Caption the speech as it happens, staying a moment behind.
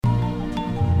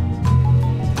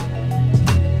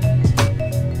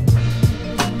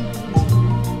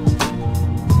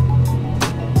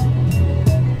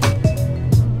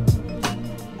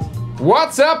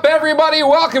What's up, everybody?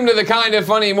 Welcome to the Kind of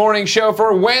Funny Morning Show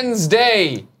for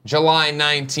Wednesday, July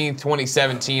 19th,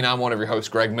 2017. I'm one of your hosts,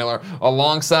 Greg Miller,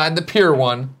 alongside the pure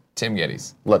one, Tim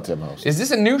Geddes. Let Tim host. Is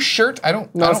this a new shirt? No,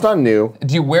 it's not new.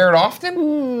 Do you wear it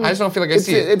often? I just don't feel like I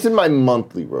see it. It's in my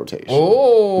monthly rotation.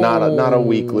 Oh. Not a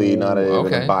weekly, not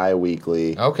even a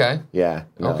bi-weekly. Okay. Yeah.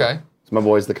 No. Okay. It's my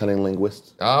boys, the Cunning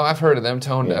Linguists. Oh, I've heard of them,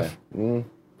 Tone Deaf.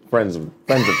 Friends of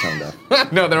Tone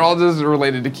Deaf. No, they're all just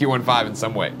related to Q15 in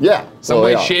some way. Yeah. Some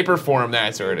way, shape, or form,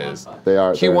 that's where it is. They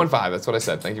are. Q15, that's what I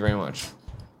said. Thank you very much.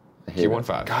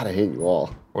 Q15. God, I hate you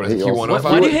all. What is it, Q105?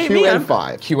 Why do you hate me? QN5.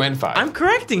 QN5. I'm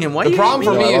correcting him. Why do The you problem hate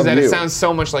for me? me is that you. it sounds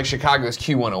so much like Chicago's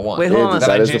Q101. Wait, hold on a That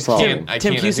second. is the problem.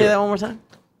 Tim, can you say that one more time?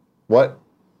 What?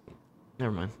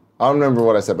 Never mind. I don't remember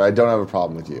what I said, but I don't have a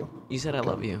problem with you. You said I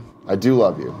love you, I do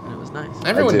love you. and it was nice.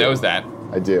 Everyone I do. knows that.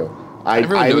 I do.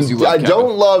 Everyone knows you love I Kevin.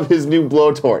 don't love his new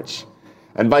blowtorch.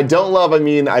 And by don't love, I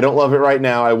mean I don't love it right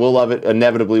now. I will love it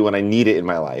inevitably when I need it in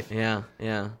my life. Yeah.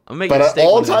 I'm making But a at steak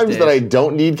all one of these times that I days.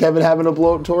 don't need Kevin having a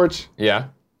blowtorch, Yeah.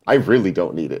 I really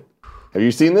don't need it. Have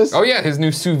you seen this? Oh, yeah, his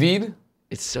new sous vide.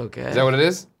 It's so good. Is that what it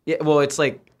is? Yeah. Well, it's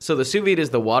like the sous vide is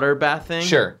the water bath thing.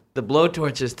 Sure. The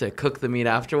blowtorch is to cook the meat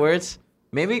afterwards.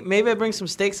 Maybe I bring some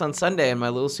steaks on Sunday in my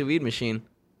little sous vide machine.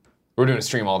 We're doing a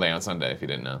stream all day on Sunday, if you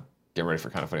didn't know. Get ready for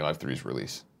Kind of Funny Live 3's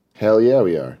release. Hell yeah,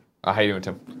 we are. How you doing,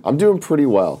 Tim? I'm doing pretty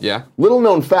well. Yeah? Little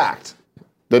known fact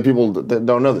that people that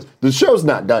don't know this. The show's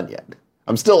not done yet.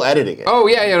 I'm still editing it. Oh,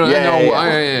 yeah.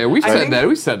 Yeah. We said think- that.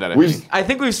 We said that, I We've- think. I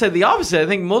think we've said the opposite. I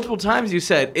think multiple times you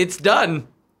said it's done.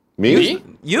 Me?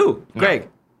 You, Greg.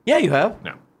 Yeah, you have.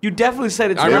 No. You definitely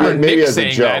said it's I done. remember maybe Nick as a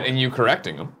saying joke. that and you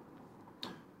correcting him.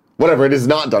 Whatever, it is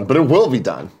not done, but it will be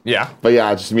done. Yeah. But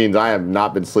yeah, it just means I have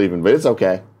not been sleeping, but it's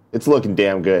okay. It's looking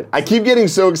damn good. I keep getting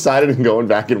so excited and going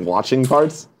back and watching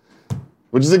parts,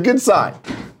 which is a good sign.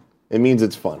 It means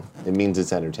it's fun. It means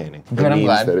it's entertaining. Good, it I'm means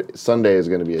glad. that Sunday is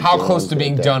going to be a How damn close to good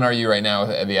being day. done are you right now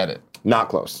with the edit? Not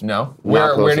close. No?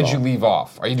 Not close Where at did you all. leave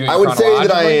off? Are you doing I would say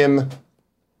that I chronologically? am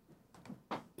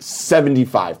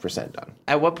 75% done.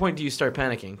 At what point do you start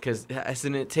panicking? Because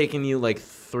hasn't it taken you like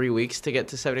 3 weeks to get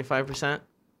to 75%?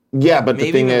 Yeah, but the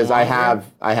Maybe thing even is, I longer?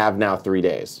 have now 3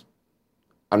 days.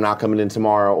 I'm not coming in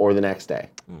tomorrow or the next day.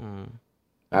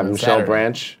 I have a Michelle Saturday.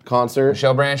 Branch concert.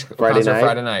 Michelle Branch concert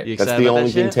Friday night. You That's excited the about that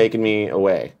only thing shit? taking me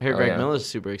away. I hear Oh, Greg yeah. Miller's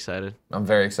super excited. I'm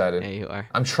very excited. Yeah, you are.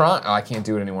 I'm trying. Oh, I can't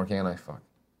do it anymore, can I? Fuck.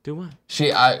 Do what?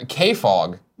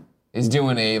 K-Fog is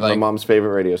doing a My mom's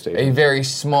favorite radio a station. very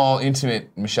small, intimate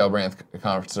Michelle Branch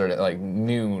concert at like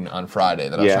noon on Friday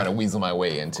that I was Yeah. trying to weasel my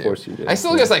way into. Of course you did. I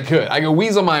still guess I could. I could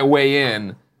weasel my way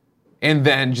in, and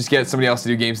then just get somebody else to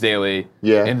do Games Daily.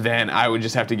 Yeah. And then I would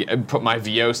just have to put my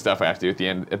VO stuff I have to do at the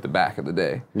end, at the back of the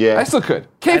day. Yeah. I still could.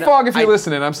 K-Fog, if you're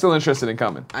listening, I'm still interested in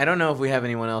coming. I don't know if we have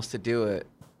anyone else to do it.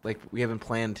 Like, we haven't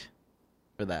planned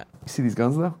for that. You see these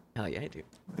guns though? Hell yeah, I do.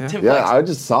 Yeah. Tim Yeah, Flex. I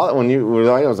just saw it when you were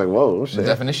like, I was like, whoa, The shit.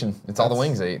 definition. It's all the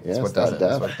wings they eat. That's Yeah, what it's does that it.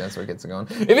 That's depth. what, that's what gets it going.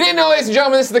 If you didn't know, ladies and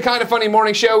gentlemen, this is the Kind of Funny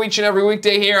Morning Show each and every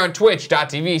weekday here on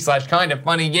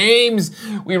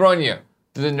twitch.tv/kindoffunnygames. We run you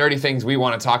through the nerdy things we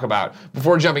want to talk about.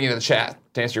 Before jumping into the chat,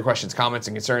 to answer your questions, comments,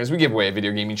 and concerns, we give away a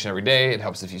video game each and every day. It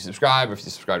helps if you subscribe, or if you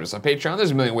subscribe to us on Patreon.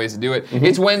 There's a million ways to do it.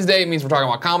 It's Wednesday. It means we're talking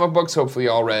about comic books. Hopefully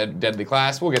you all read Deadly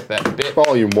Class. We'll get to that in a bit.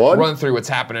 Volume 1. Run through what's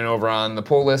happening over on the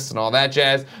pull list and all that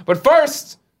jazz. But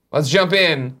first, let's jump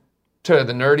in to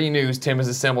the nerdy news Tim has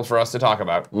assembled for us to talk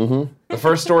about. Mm-hmm. The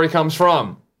first story comes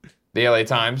from the LA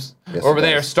Times. Yes, Over it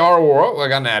there, does. Star Wars. Oh, I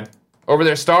got an ad. Over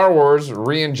there, Star Wars,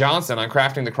 Rian Johnson on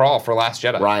crafting the crawl for Last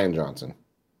Jedi. Ryan Johnson.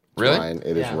 Really?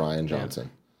 It is Yeah. Ryan Yeah. Johnson.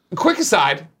 Quick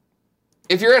aside.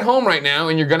 If you're at home right now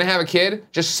and you're gonna have a kid,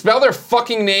 just spell their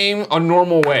fucking name a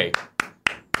normal way.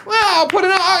 Well, I'll put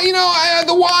an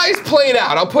the Y's played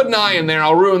out. I'll put an I in there.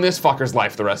 I'll ruin this fucker's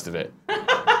life the rest of it.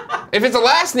 If it's a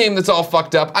last name that's all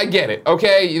fucked up, I get it.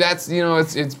 Okay, that's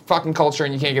it's fucking culture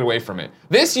and you can't get away from it.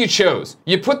 This you chose.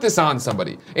 You put this on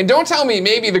somebody, and don't tell me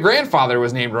maybe the grandfather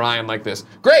was named Ryan like this.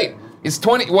 Great. It's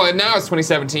now it's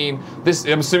 2017.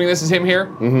 I'm assuming this is him here.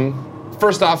 Mm-hmm.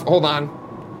 First off, hold on.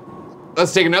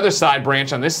 Let's take another side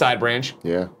branch on this side branch.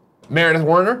 Yeah. Meredith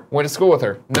Werner went to school with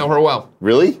her. Know her well.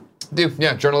 Really? Dude,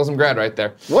 yeah, journalism grad right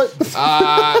there. What?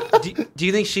 Do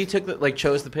you think she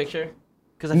chose the picture?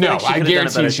 Because No, I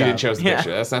guarantee she didn't chose the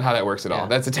picture. That's not how that works at all. Yeah.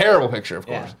 That's a terrible picture, of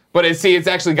course. Yeah. But it's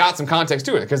actually got some context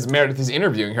to it because Meredith is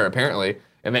interviewing her apparently,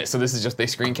 And so this is just, they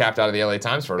screen capped out of the LA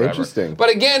Times for whatever. Interesting. But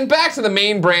again, back to the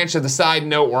main branch of the side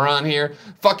note we're on here.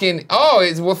 Fucking,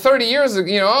 30 years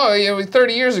ago,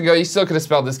 30 years ago, you still could have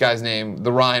spelled this guy's name,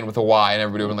 the Ryan with a Y, and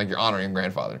everybody would have been like, you're honoring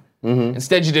grandfather. Mm-hmm.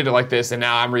 Instead, you did it like this, and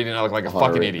now I'm reading it like a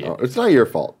fucking idiot. Oh, it's not your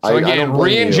fault. So I again, don't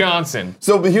blame Rian you. Johnson.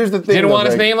 So, but here's the thing. Didn't though, want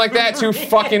his Greg. name like that? Too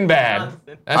fucking bad.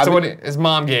 That's what his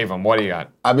mom gave him. What do you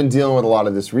got? I've been dealing with a lot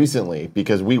of this recently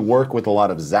because we work with a lot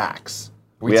of Zachs.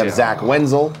 We have do. Zach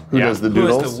Wenzel, who Yeah. does the Who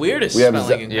doodles. is the weirdest we have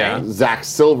spelling? Yeah. Zach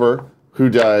Silver, who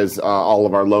does all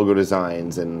of our logo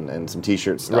designs and some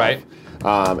T-shirt stuff. Right.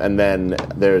 And then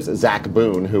there's Zach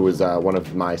Boone, who was one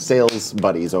of my sales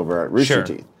buddies over at Rooster Sure.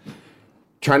 Teeth.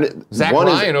 Trying to Zach one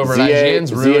Ryan is over at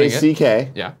IGN's ruining it. Z-A-C-K.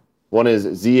 Yeah. One is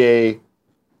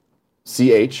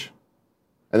Z-A-C-H.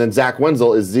 And then Zach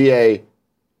Wenzel is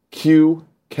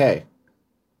Z-A-Q-K.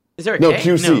 Is there a No, K?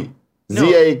 QC. No.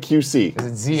 Z-A-Q-C. Is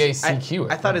it Z-A-C-Q?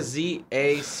 I thought it's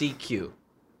Z-A-C-Q.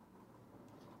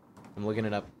 I'm looking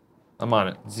it up. I'm on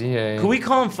it. Z-A... Could we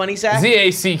call him Funny Zach?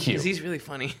 Z-A-C-Q. Because he's really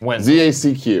funny. Wednesday.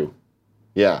 Z-A-C-Q.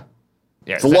 Yeah.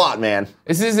 Yeah, It's a lot, man.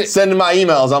 This is it. Sending my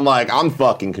emails, I'm like, I'm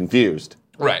fucking confused.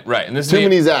 Right. And this Too is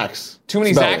many Zachs. Too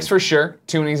many spelling. Zachs for sure.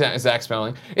 Too many Zach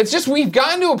spelling. It's just we've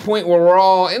gotten to a point where we're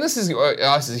all, and this is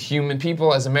us as human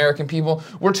people, as American people,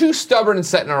 we're too stubborn and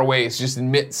set in our ways to just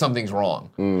admit something's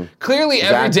wrong. Clearly,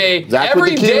 every day, Zach with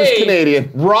every the Q is day, Canadian.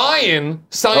 Ryan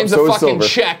signs so a is fucking Silver.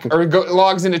 check or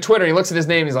logs into Twitter. And he looks at his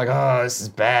name. He's like, oh, this is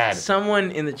bad. Someone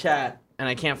in the chat, and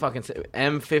I can't fucking say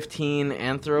M15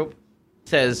 Anthrop,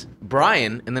 says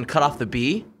Brian, and then cut off the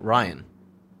B, Ryan.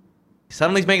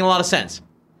 Suddenly he's making a lot of sense.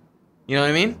 You know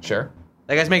what I mean? Sure.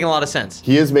 That guy's making a lot of sense.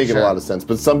 He is making Sure. a lot of sense,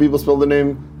 but some people spell the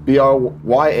name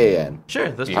B-R-Y-A-N. Sure.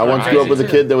 That's I I once grew up with a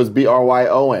kid that was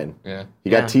B-R-Y-O-N. Yeah. He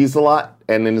Yeah. got teased a lot,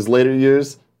 and in his later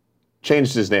years,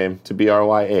 changed his name to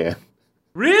B-R-Y-A-N.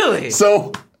 Really?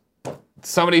 So,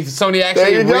 Somebody There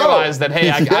actually you go. realized that, hey,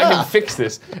 I Yeah. can fix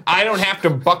this. I don't have to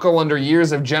buckle under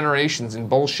years of generations and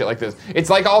bullshit like this.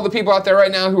 It's like all the people out there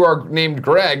right now who are named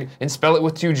Greg and spell it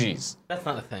with 2 G's. That's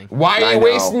not a thing. Why are I you know.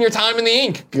 wasting your time in the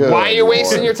ink? Good Why are you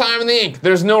wasting Lord. your time in the ink?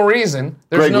 There's no reason.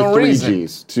 There's Greg no with 3 reason.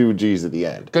 G's, 2 G's at the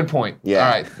end. Good point. Yeah.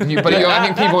 All right. I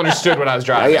think people understood what I was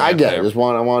driving I at get it. there.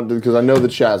 I wanted to, because I know the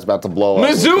chat's about to blow up.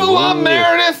 Missoula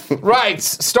Meredith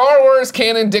writes, Star Wars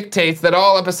canon dictates that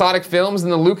all episodic films in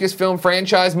the Lucasfilm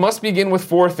franchise must begin with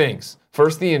 4 things.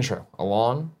 First, the intro, a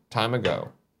long time ago,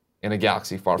 in a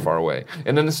galaxy far, far away.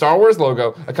 And then the Star Wars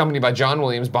logo, accompanied by John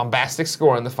Williams' bombastic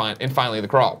score, and finally the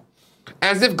crawl.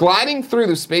 As if gliding through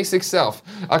the space itself,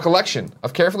 a collection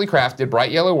of carefully crafted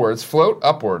bright yellow words float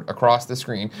upward across the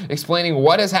screen, explaining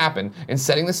what has happened and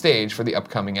setting the stage for the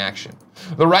upcoming action.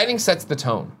 The writing sets the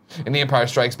tone. In The Empire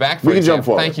Strikes Back, for We can example, jump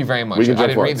forward. thank you very much. We can I jump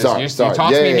didn't forward. read this. Sorry, You sorry.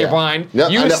 tossed Yeah, me in yeah, here yeah. blind.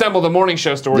 Yep, You I know. assemble the morning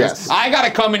show stories. Yes. I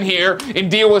gotta come in here and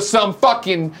deal with some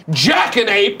fucking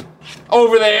jackanape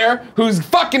over there who's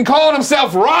fucking calling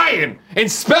himself Ryan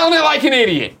and spelling it like an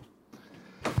idiot.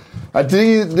 At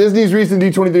Disney's recent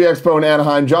D23 Expo in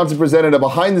Anaheim, Johnson presented a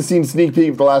behind-the-scenes sneak peek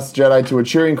of The Last Jedi to a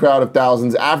cheering crowd of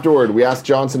thousands. Afterward, we asked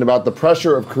Johnson about the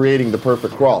pressure of creating the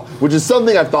perfect crawl, which is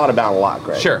something I've thought about a lot,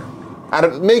 Greg. Sure. Out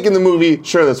of making the movie,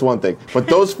 sure, that's one thing. But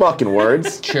those fucking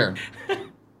words, Sure.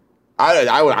 I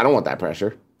don't want that pressure.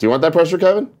 Do you want that pressure,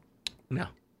 Kevin? No.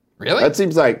 Really? That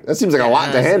seems like a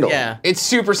lot to handle. Yeah. It's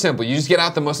super simple. You just get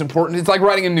out the most important. It's like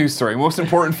writing a news story. Most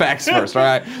important facts first, all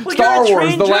right? Well, Star you're a Wars,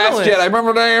 trained The Last journalist. Jedi.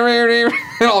 Remember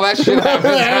and all that shit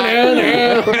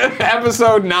happens.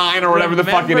 Episode 9 or whatever the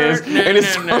fuck it is. And it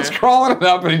starts crawling it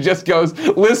up and it just goes,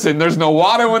 listen, there's no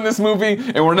Watto in this movie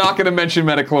and we're not going to mention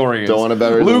metachlorians. Don't wanna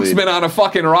bury the Luke's lead. been on a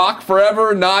fucking rock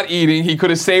forever, not eating. He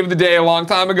could have saved the day a long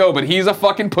time ago, but he's a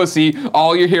fucking pussy.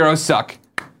 All your heroes suck.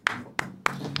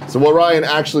 So what Ryan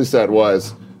actually said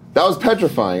was, that was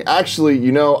petrifying. Actually,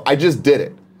 I just did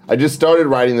it. I just started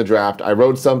writing the draft. I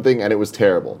wrote something and it was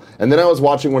terrible. And then I was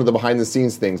watching one of the behind the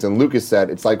scenes things and Lucas said,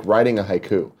 it's like writing a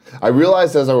haiku. I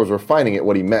realized as I was refining it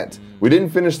what he meant. We didn't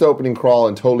finish the opening crawl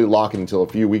and totally lock it until a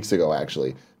few weeks ago,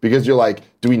 actually. Because you're like,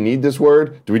 do we need this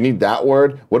word? Do we need that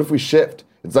word? What if we shift?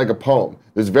 It's like a poem.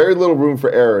 There's very little room for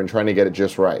error in trying to get it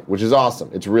just right, which is awesome.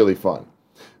 It's really fun.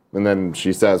 And then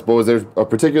she says, but was there a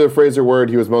particular phrase or word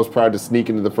he was most proud to sneak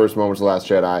into the first moments of The Last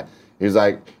Jedi? He's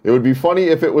like, it would be funny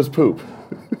if it was poop.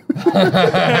 Which would be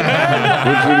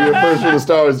a first for the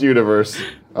Star Wars universe.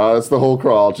 That's the whole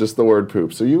crawl, just the word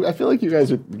poop. So I feel like you guys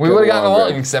are. We would have gotten along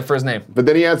Greg. except for his name. But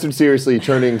then he answered seriously,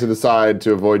 turning to the side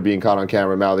to avoid being caught on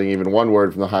camera, mouthing even one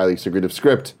word from the highly secretive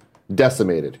script.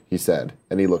 Decimated, he said,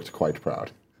 and he looked quite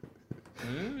proud.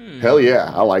 Hell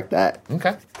yeah, I like that.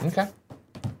 Okay.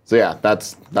 So yeah,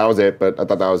 that was it. But I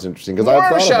thought that was interesting because More I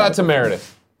of a thought shout about out to it.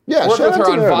 Meredith. Yeah, Worked shout with out her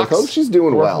to on Meredith. Vox. Hope she's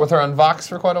doing Worked well. with her on Vox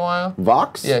for quite a while.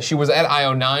 Vox? Yeah, she was at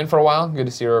IO9 for a while. Good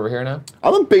to see her over here now.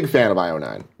 I'm a big fan of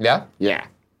IO9. Yeah? Yeah.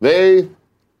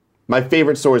 My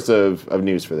favorite source of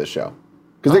news for this show.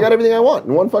 Because they got everything I want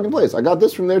in one fucking place. I got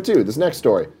this from there too, this next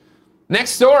story.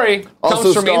 Next story comes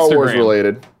Also from Star Instagram. Wars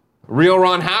related. Real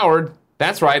Ron Howard.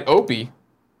 That's right, Opie.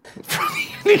 From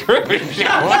the Andy Griffin Show.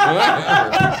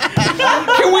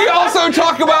 Can we also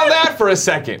talk about that for a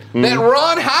second? That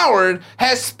Ron Howard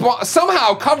has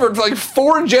somehow covered like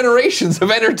 4 generations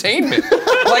of entertainment.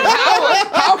 Like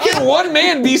how can one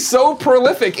man be so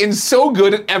prolific and so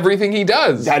good at everything he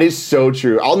does? That is so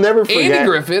true. I'll never forget. Andy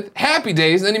Griffith, Happy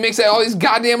Days, and then he makes all these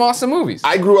goddamn awesome movies.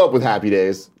 I grew up with Happy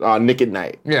Days on Nick at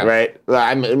Night. Yeah. Right?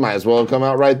 It might as well have come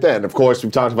out right then. Of course,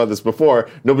 we've talked about this before.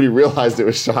 Nobody realized it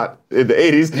was shot in the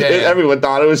 80s. Yeah. Everyone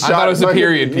thought it was shot. I thought it was a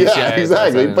period piece. Yeah,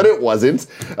 exactly. But it wasn't.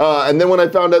 And then when I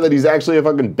found out that he's actually a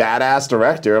fucking badass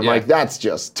director, I'm like, that's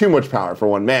just too much power for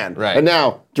one man. Right. And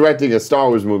now directing a Star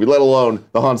Wars movie, let alone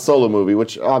the Han Solo movie,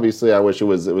 which obviously I wish it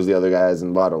was the other guys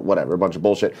and whatever, a bunch of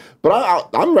bullshit. But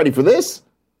I'm ready for this.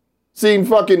 Seeing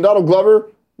fucking Donald Glover,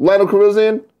 Lando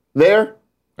Calrissian there.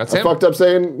 That's I him. fucked up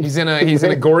saying He's in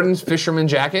a Gordon's fisherman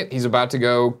jacket. He's about to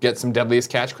go get some deadliest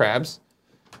catch crabs.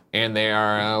 And they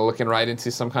are looking right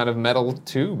into some kind of metal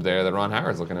tube there that Ron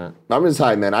Howard's looking at. I'm just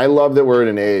high, man. I love that we're in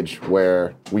an age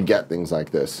where we get things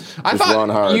like this. I Just Ron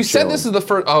thought Howard you said chilling. this is the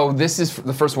first. Oh, this is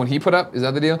the first one he put up. Is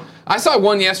that the deal? I saw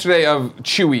one yesterday of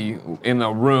Chewie in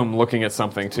a room looking at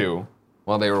something too,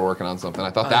 while they were working on something. I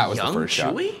thought that was the Young first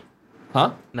shot. Chewie?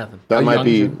 Huh? Nothing. That a might young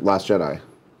be Jew. Last Jedi.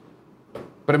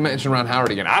 But it mentioned Ron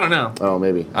Howard again. I don't know. Oh,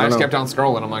 maybe. I just don't know. kept on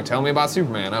scrolling. I'm like, tell me about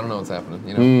Superman. I don't know what's happening.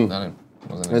 You know,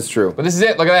 wasn't it. That's true. But this is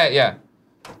it. Look at that. Yeah,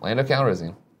 Lando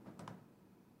Calrissian.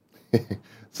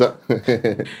 So,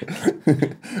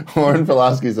 Warren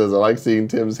Pulaski says, I like seeing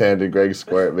Tim's hand in Greg's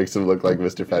square. It makes him look like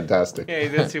Mr. Fantastic. Yeah, he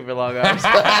did super long arms.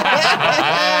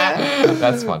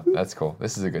 That's fun. That's cool.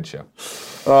 This is a good show.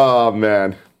 Oh,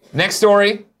 man. Next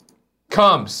story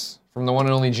comes from the one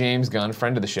and only James Gunn,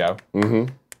 friend of the show.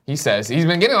 Mm-hmm. He says he's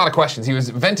been getting a lot of questions. He was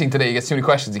venting today. He gets too many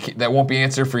questions that won't be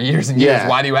answered for years and years. Yeah.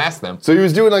 Why do you ask them? So he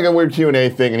was doing like a weird Q&A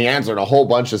thing, and he answered a whole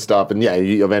bunch of stuff. And yeah,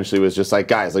 he eventually was just like,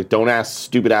 guys, like, don't ask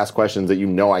stupid-ass questions that you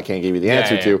know I can't give you the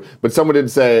answer yeah. to. But someone did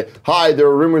say, hi, there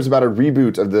are rumors about a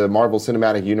reboot of the Marvel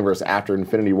Cinematic Universe after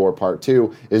Infinity War Part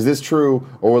 2. Is this true,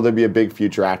 or will there be a big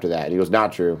future after that? And he goes,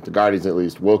 not true. The Guardians, at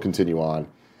least, will continue on.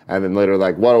 And then later,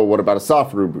 like, what about a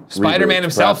soft reboot? Spider-Man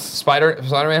himself. Perhaps?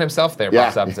 Spider-Man himself there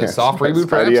pops up and says, soft reboot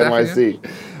perhaps? Spidey after that?"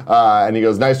 NYC. And he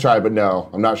goes, nice try, but no,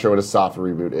 I'm not sure what a soft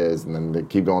reboot is. And then they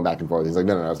keep going back and forth. He's like,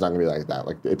 no, it's not going to be like that.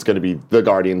 Like, it's going to be the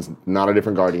Guardians, not a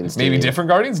different Guardians Maybe team. different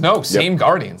Guardians? No, same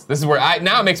Guardians. This is where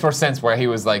now it makes more sense where he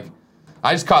was like,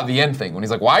 I just caught the end thing when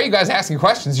he's like, why are you guys asking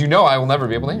questions you know I will never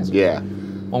be able to answer? Yeah.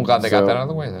 Well, I'm glad they got So- that out of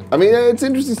the way then. I mean, it's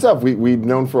interesting stuff. We've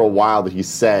known for a while that he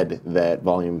said that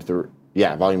Volume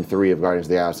 3 of Guardians of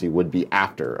the Galaxy would be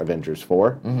after Avengers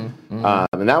 4.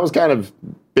 And that was kind of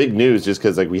big news just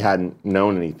because like we hadn't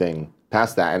known anything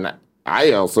past that. And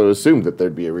I also assumed that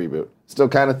there'd be a reboot. Still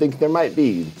kind of think there might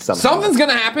be something. Something's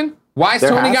gonna happen. Why has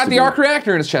There Tony has got to the be. arc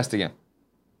reactor in his chest again?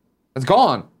 It's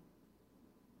gone.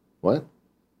 What?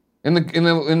 In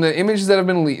the images that have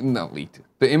been leaked,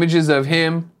 the images of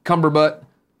him, Cumberbutt,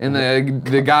 and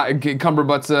the guy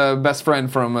Cumberbutt's best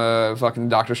friend from fucking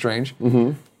Doctor Strange.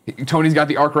 Tony's got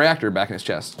the arc reactor back in his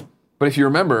chest. But if you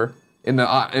remember, in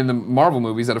the Marvel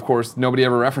movies that of course nobody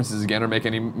ever references again or make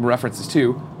any references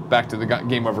to, back to the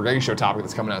Game Over Greg show topic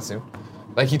that's coming out soon.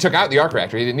 Like he took out the arc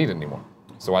reactor, he didn't need it anymore.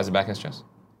 So why is it back in his chest?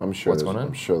 I'm sure. What's going on?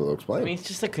 I'm sure they'll explain. I mean, it's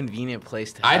just a convenient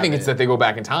place to I have think it's it. that they go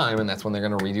back in time and that's when they're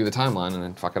gonna redo the timeline and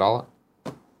then fuck it all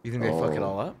up. You think they fuck it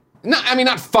all up? No, I mean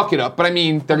not fuck it up, but I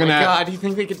mean they're Oh my gonna God, do you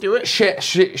think they could do it?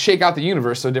 shake out the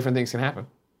universe so different things can happen.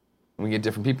 And we get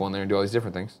different people in there and do all these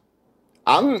different things.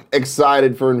 I'm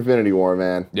excited for Infinity War,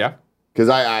 man. Yeah. Because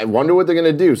I wonder what they're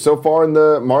going to do. So far in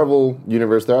the Marvel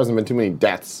universe, there hasn't been too many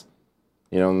deaths.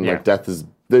 You know, and Yeah. like death is,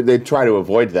 they try to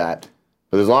avoid that.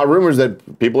 But there's a lot of rumors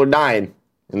that people are dying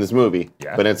in this movie.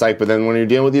 Yeah. But it's like, but then when you're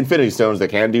dealing with the Infinity Stones, they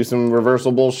can do some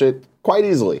reversal bullshit quite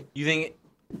easily. You think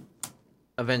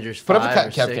Avengers Put 5 up the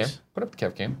or Kev 6? cam. Put up the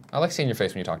Kev cam. I like seeing your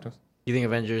face when you talk to us. You think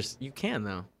Avengers... You can,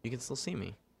 though. You can still see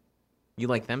me. You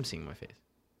like them seeing my face.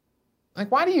 Like,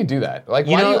 why do you do that? Like,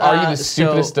 You why know, are you the so-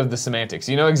 stupidest of the semantics?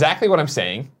 You know exactly what I'm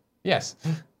saying. Yes.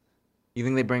 You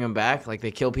think they bring them back? Like,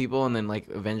 they kill people, and then, like,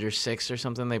 Avengers 6 or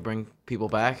something, they bring people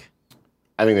back?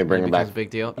 I think they bring It them becomes back. a big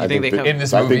deal? I You think they come... In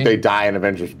this I movie? think they die in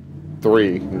Avengers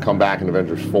 3 and come back in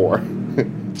Avengers 4.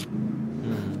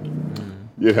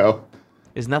 You know?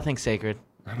 Is nothing sacred?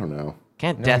 I don't know.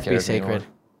 Can't No one death be cares sacred? anymore.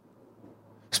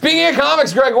 Speaking of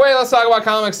comics, Greg Way, let's talk about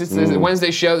comics. It's a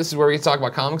Wednesday show. This is where we talk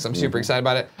about comics. I'm super excited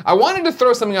about it. I wanted to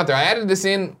throw something out there. I added this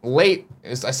in late.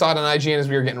 I saw it on IGN as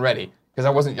we were getting ready because I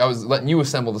was letting you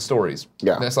assemble the stories.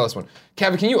 Yeah. And I saw this one.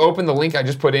 Kevin, can you open the link I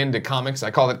just put into comics?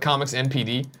 I called it Comics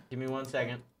NPD. Give me 1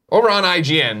 second. Over on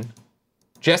IGN,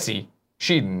 Jesse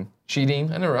Sheedin.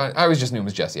 I always just knew him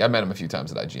as Jesse. I met him a few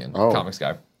times at IGN. Oh. Comics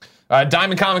guy.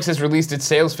 Diamond Comics has released its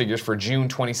sales figures for June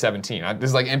 2017.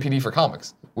 This is like NPD for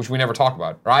comics, which we never talk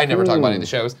about, or I never talk about any of the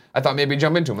shows. I thought maybe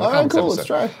jump into them in the comics cool, episode. let's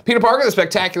try. Peter Parker, the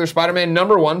Spectacular Spider-Man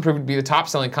 #1, proved to be the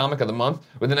top-selling comic of the month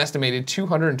with an estimated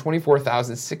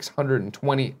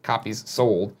 224,620 copies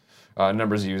sold.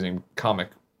 Numbers using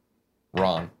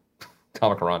Comic-Ron.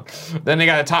 Then they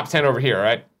got a top 10 over here,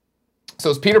 right? So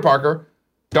it's Peter Parker,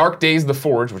 Dark Days the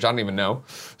Forge, which I don't even know,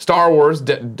 Star Wars,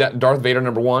 Darth Vader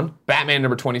 #1, Batman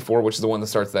 #24, which is the one that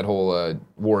starts that whole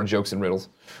war of jokes and riddles,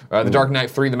 The Dark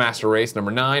Knight 3, The Master Race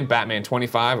 #9, Batman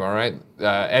 25, all right,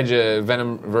 Edge of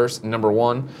Venomverse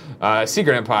 #1,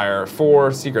 Secret Empire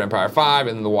 4, Secret Empire 5,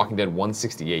 and then The Walking Dead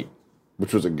 168.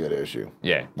 Which was a good issue.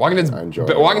 Yeah, Walking Dead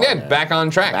yeah. back on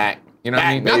track. You know what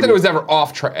I mean? Back, Not that it was ever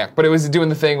off track, but it was doing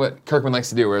the thing what Kirkman likes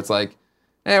to do, where it's like,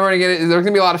 hey, we're gonna get it. There's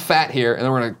gonna be a lot of fat here, and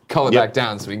then we're gonna cull it back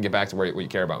down so we can get back to what you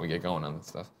care about. And we get going on this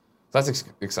stuff. So that's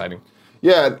exciting.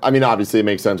 Yeah, I mean, obviously it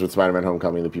makes sense with Spider-Man: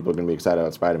 Homecoming that people are going to be excited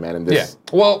about Spider-Man. And this,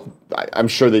 Yeah. Well, I'm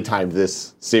sure they timed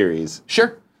this series.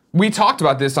 sure. We talked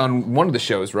about this on one of the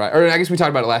shows, right? Or I guess we talked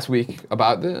about it last week.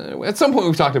 At some point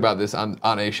we've talked about this on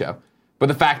a show. But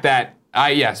the fact that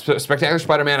Spectacular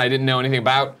Spider-Man I didn't know anything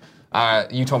about.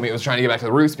 You told me it was trying to get back to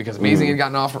the roots because Amazing had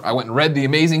gotten off. I went and read the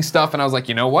Amazing stuff, and I was like,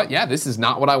 you know what? Yeah, this is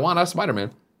not what I want out of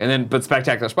Spider-Man. But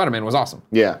Spectacular Spider-Man was awesome.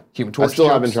 Yeah. Human Torch I still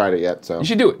jokes. haven't tried it yet, so. You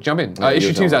should do it. Jump in. Yeah, you Issue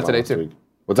were 2's out talking today, about too. last week.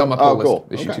 What's It's on up? my pull Oh, cool.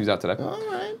 list. Issue Okay. 2's out today. All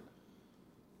right.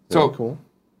 So, Very cool.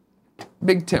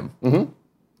 Big Tim.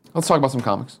 Let's talk about some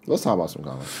comics. Let's talk about some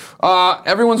comics.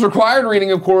 Everyone's required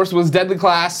reading, of course, was Deadly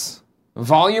Class,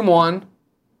 Volume 1.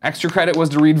 Extra credit was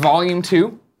to read Volume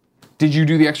 2. Did you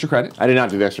do the extra credit? I did not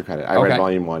do the extra credit. I Okay. read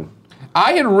Volume 1.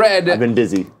 I had read. I've been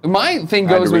busy. My thing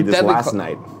I had goes to read with this Deadly last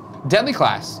night. Deadly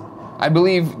Class. I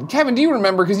believe, Kevin, do you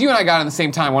remember? Because you and I got in the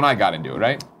same time when I got into it,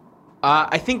 right?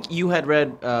 I think you had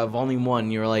read Volume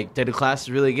 1. You were like, Deadly Class is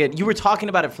really good. You were talking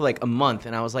about it for like a month,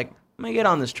 and I was like, I'm going to get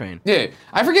on this train. Yeah.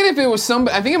 I forget if it was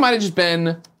I think it might have just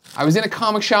been, I was in a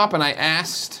comic shop and I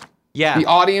asked the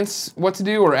audience what to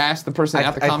do or asked the person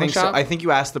at the comic shop. So. I think you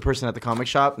asked the person at the comic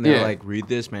shop, and they were like, read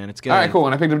this, man. It's good. All right, cool.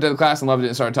 When I picked up Deadly Class and loved it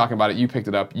and started talking about it, you picked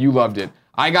it up. You loved it.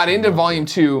 I got into Volume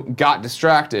 2, got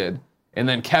distracted, and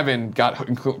then Kevin got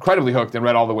incredibly hooked and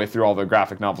read all the way through all the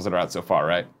graphic novels that are out so far,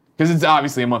 right? Because it's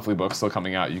obviously a monthly book still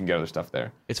coming out. You can get other stuff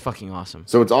there. It's fucking awesome.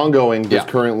 So it's ongoing. There's Yeah.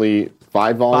 currently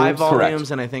 5 volumes. 5 volumes,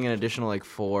 Correct. and I think an additional like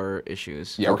 4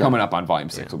 issues. Yeah, we're coming up on Volume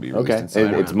 6. Will be released. Okay. in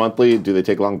September. And it's monthly. Do they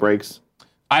take long breaks?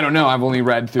 I don't know. I've only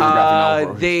read through the graphic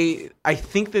novel. I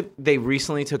think that they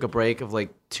recently took a break of like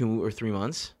 2 or 3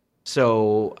 months.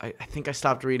 So I think I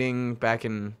stopped reading back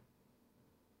in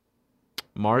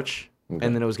March, and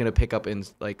then it was gonna pick up in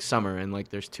like summer, and like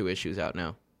there's 2 issues out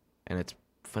now, and it's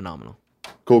phenomenal.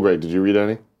 Cool, Greg. Did you read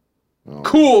any?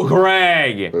 Cool,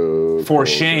 Greg. Cool, For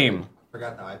shame.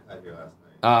 Forgot the iPad here last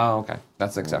night. Oh, okay.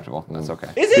 That's acceptable. That's okay.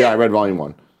 Yeah, I read Volume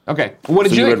 1. Okay. What did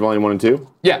So you you read think? Volume 1 and 2?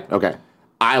 Yeah. Okay.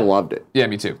 I loved it. Yeah,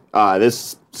 me too.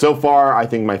 This so far, I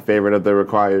think my favorite of the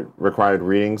required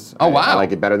readings. Oh, wow. I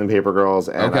like it better than Paper Girls,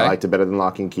 and Okay. I liked it better than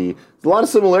Lock and Key. There's a lot of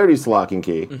similarities to Lock and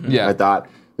Key. Yeah. I thought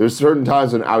there's certain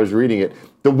times when I was reading it.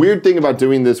 The weird thing about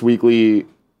doing this weekly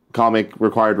comic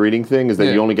required reading thing is that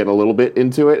Yeah. you only get a little bit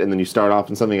into it, and then you start off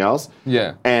in something else.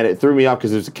 Yeah. And it threw me off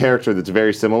because there's a character that's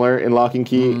very similar in Lock and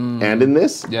Key and in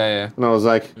this. Yeah, yeah. And I was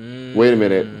like, wait a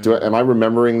minute, am I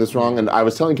remembering this wrong? And I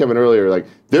was telling Kevin earlier, like,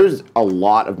 there's a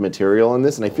lot of material in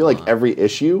this, and I feel like every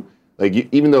issue, like,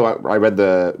 even though I read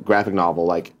the graphic novel,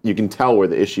 like, you can tell where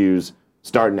the issues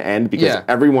start and end because Yeah.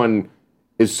 everyone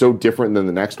is so different than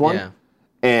the next one. Yeah.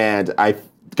 And I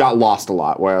got lost a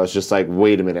lot, where I was just like,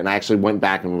 wait a minute. And I actually went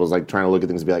back and was like trying to look at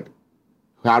things and be like,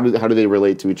 how do they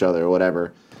relate to each other or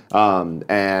whatever.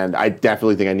 And I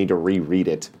definitely think I need to reread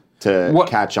it to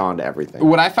catch on to everything.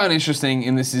 What I found interesting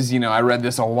in this is, I read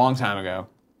this a long time ago,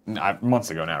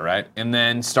 months ago now, right? And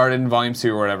then started in Volume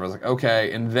 2 or whatever. I was like,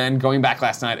 okay. And then going back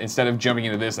last night, instead of jumping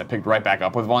into this, I picked right back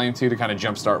up with Volume 2 to kind of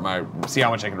jumpstart see how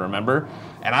much I can remember.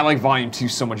 And I like Volume 2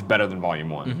 so much better than Volume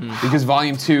 1. Because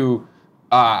Volume 2,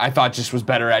 I thought just was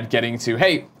better at getting to,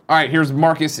 hey, all right, here's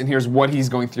Marcus and here's what he's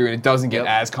going through, and it doesn't get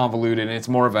as convoluted, and it's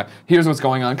more of a here's what's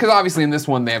going on. Because obviously in this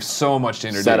one they have so much to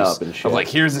introduce. Set up and shit. Of like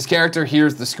here's this character,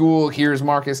 here's the school, here's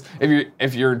Marcus.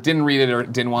 If you didn't read it or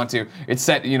didn't want to, it's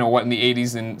set in the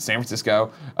 80s in San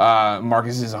Francisco.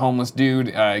 Marcus is a homeless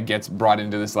dude, gets brought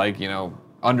into this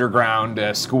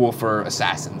underground school for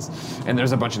assassins, and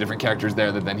there's a bunch of different characters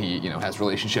there that then he has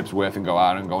relationships with and go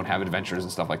and have adventures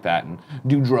and stuff like that and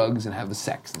do drugs and have the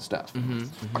sex and stuff.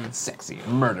 It's sexy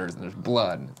and murders and there's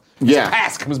blood. And his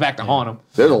past comes back to haunt him.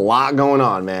 There's a lot going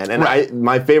on, man. And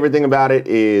my favorite thing about it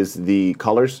is the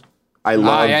colors. I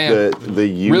love the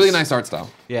use. Really nice art style.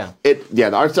 Yeah.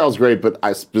 The art style is great, but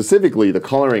specifically the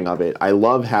coloring of it. I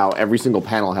love how every single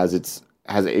panel has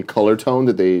a color tone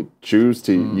that they choose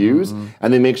to use,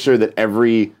 and they make sure that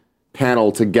every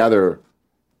panel together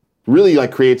really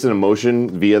creates an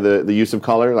emotion via the use of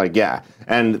color.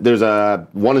 And there's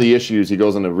one of the issues, he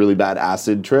goes on a really bad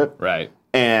acid trip. Right.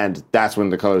 And that's when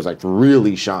the colors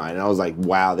really shine. And I was like,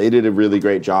 wow, they did a really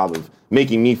great job of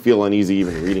making me feel uneasy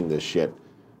even reading this shit.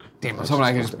 Damn, I was hoping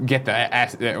I could just get the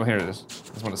acid. Well, here it is.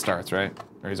 That's when it starts, right?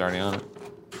 Or he's already on it.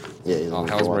 Yeah, he's All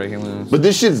hell's breaking loose. But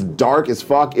this shit's dark as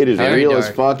fuck. It is Very real dark.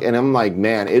 as fuck. And I'm like,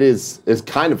 man, it's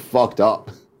kind of fucked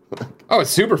up. Oh, it's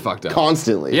super fucked up.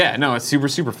 Constantly. Yeah, no, it's super,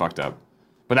 super fucked up.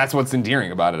 But that's what's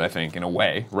endearing about it, I think, in a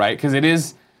way, right? Because it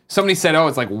is, somebody said,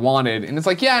 it's wanted. And it's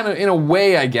in a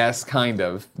way, I guess, kind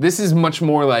of. This is much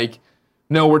more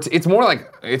it's more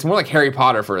like Harry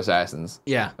Potter for assassins.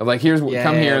 Yeah. Of here's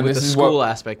come here and with this the is school what.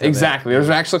 aspect of it. Exactly. There's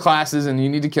actual classes and you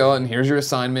need to kill it and here's your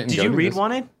assignment. And Did go you do read this.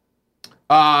 Wanted?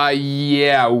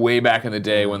 Yeah, way back in the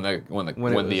day when the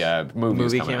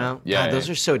movie came out. Yeah, God, those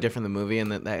are so different, the movie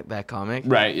and that comic.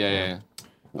 right. Yeah.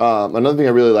 Another thing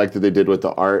I really liked that they did with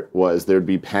the art was there'd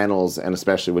be panels, and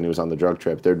especially when he was on the drug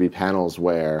trip, there'd be panels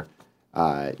where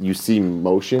you see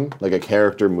motion, like a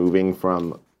character moving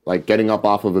from getting up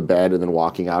off of a bed and then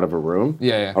walking out of a room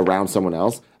around someone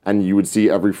else, and you would see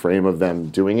every frame of them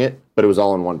doing it, but it was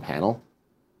all in one panel.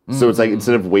 So it's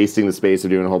instead of wasting the space of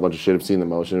doing a whole bunch of shit of seeing the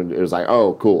motion, it was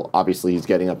oh, cool. Obviously, he's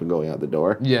getting up and going out the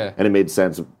door. Yeah. And it made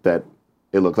sense that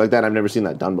it looked like that. I've never seen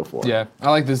that done before. Yeah, I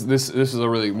like this. This is a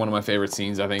really one of my favorite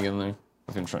scenes, I think, in there.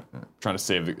 Of him trying to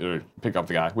save or pick up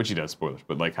the guy, which he does, spoilers,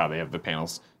 but how they have the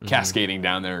panels cascading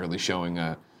down there, really showing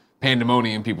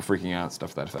pandemonium, people freaking out,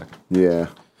 stuff to that effect. Yeah.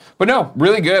 But no,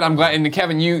 really good. I'm glad. And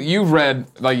Kevin, you've read,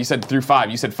 like you said, through 5.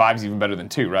 You said 5's even better than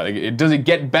 2, right? Does it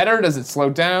get better? Does it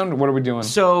slow down? What are we doing?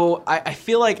 So I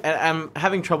feel like I'm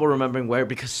having trouble remembering where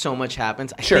because so much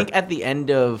happens. I Sure. think at the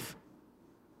end of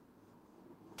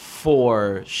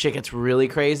 4, shit gets really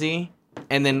crazy,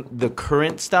 and then the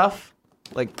current stuff,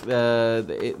 like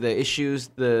the issues,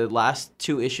 the last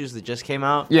 2 issues that just came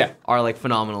out, are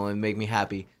phenomenal and make me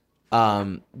happy.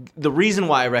 The reason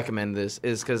why I recommend this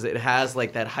is because it has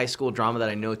that high school drama that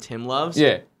I know Tim loves.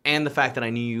 Yeah. And the fact that I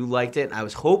knew you liked it. I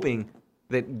was hoping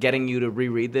that getting you to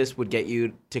reread this would get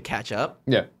you to catch up.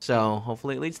 Yeah. So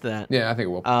hopefully it leads to that. Yeah, I think it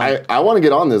will. I want to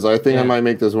get on this. I think I Yeah. might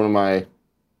make this one of my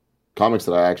comics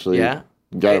that I actually get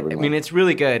every I month. mean, it's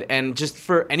really good. And just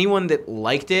for anyone that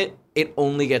liked it, it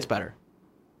only gets better.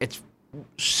 It's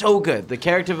so good. The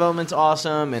character development's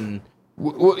awesome, and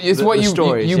Well, it's The- what the you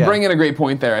stories, you yeah. bring in a great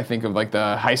point there. I think of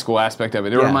the high school aspect of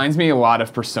it. It reminds me a lot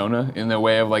of Persona in the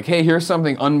way of hey, here's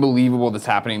something unbelievable that's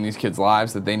happening in these kids'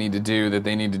 lives that they need to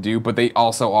do, but they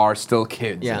also are still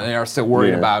kids. Yeah. And they are still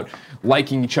worried Yeah. about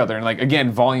liking each other. And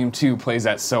again, Volume 2 plays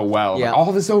that so well. Yeah.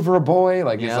 All this over a boy,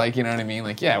 Yeah. it's you know what I mean?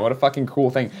 What a fucking cool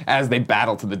thing as they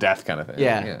battle to the death kind of thing.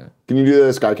 Yeah. Can you do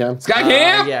the Skycam?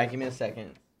 Skycam. yeah, give me a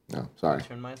second. No, sorry.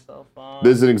 Turn myself on.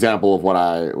 This is an example of what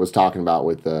I was talking about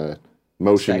with the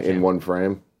motion in Skycam. one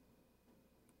frame,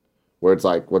 where it's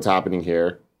what's happening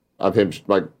here, of him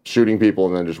shooting people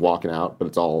and then just walking out, but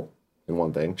it's all in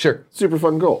one thing. Sure. Super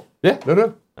fun goal. Yeah.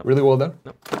 No. Really well done.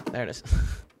 There it is.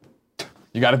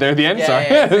 You got it there at the end. Sorry.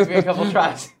 Yeah, it took me a couple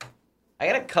tries. I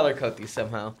gotta color code these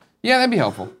somehow. Yeah, that'd be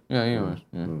helpful. Yeah.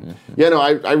 Yeah, no,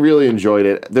 I really enjoyed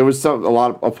it. There was a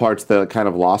lot of parts that kind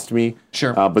of lost me.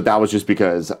 Sure. But that was just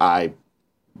because I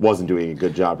wasn't doing a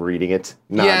good job reading it.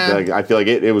 Yeah. I feel like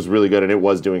it was really good, and it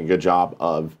was doing a good job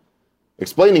of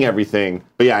explaining everything.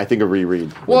 But yeah, I think a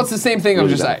reread. Well, it's the same thing of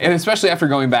really just, benefit. and especially after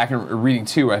going back and reading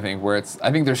 2, I think, where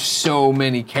I think there's so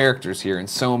many characters here and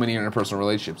so many interpersonal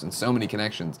relationships and so many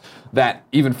connections that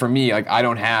even for me, I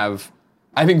don't have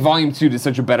I think Volume 2 did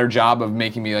such a better job of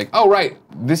making me like, oh, right,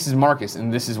 this is Marcus,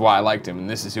 and this is why I liked him, and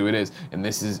this is who it is, and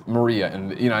this is Maria,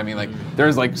 and you know what I mean? Like,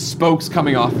 there's like spokes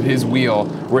coming off of his wheel,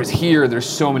 whereas here, there's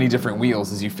so many different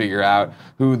wheels as you figure out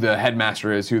who the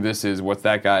headmaster is, who this is, what's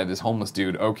that guy, this homeless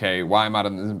dude, okay, why am I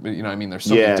on this, you know what I mean? There's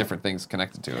so many different things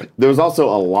connected to it. There was also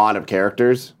a lot of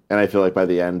characters, and I feel like by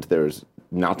the end, there's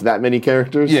not that many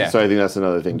characters, so I think that's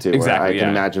another thing, too, where I can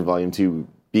imagine Volume 2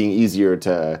 being easier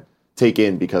to take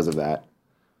in because of that.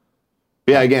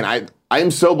 Yeah, again, I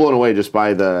am so blown away just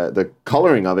by the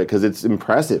coloring of it because it's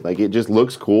impressive. Like, it just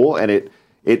looks cool, and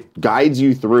it guides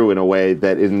you through in a way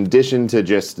that, in addition to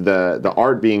just the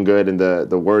art being good and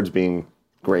the words being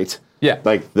great,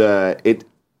 like it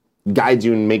guides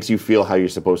you and makes you feel how you're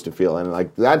supposed to feel, and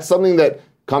like that's something that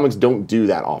comics don't do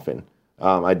that often.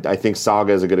 I think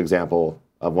Saga is a good example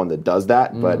of one that does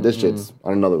that, but this shit's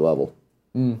on another level.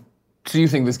 So you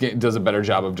think this game does a better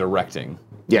job of directing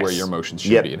where your emotions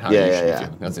should be and how you should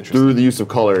feel? That's interesting. Through the use of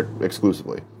color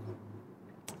exclusively.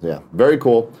 Yeah, very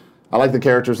cool. I like the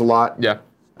characters a lot. Yeah.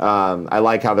 I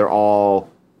like how they're all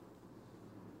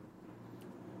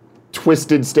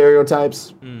twisted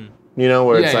stereotypes. You know,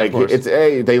 where it's like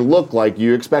they look like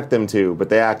you expect them to, but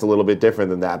they act a little bit different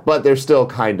than that. But they're still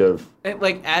kind of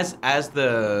like as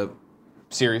the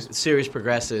series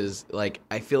progresses. Like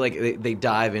I feel like they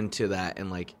dive into that and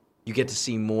like you get to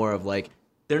see more of like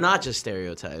they're not just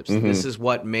stereotypes. This is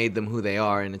what made them who they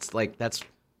are, and it's like that's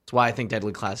why I think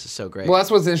Deadly Class is so great. Well,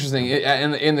 that's what's interesting.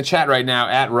 In the chat right now,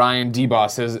 at Ryan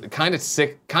D-Boss says, kind of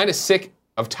sick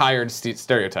of tired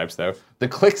stereotypes, though. The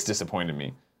Cliques disappointed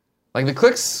me. Like, the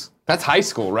Cliques, that's high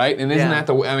school, right? And isn't that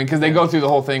I mean, because they go through the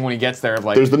whole thing when he gets there of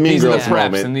like, there's the Mean Girls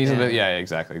moment. And these are the,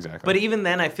 exactly. But even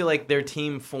then, I feel like their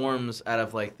team forms out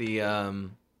of like the,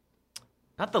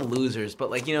 not the losers, but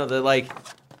like, you know,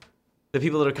 the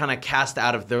people that are kind of cast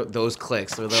out of those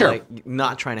cliques, or they're like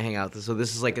not trying to hang out. So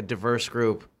this is like a diverse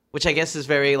group, which I guess is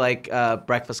very like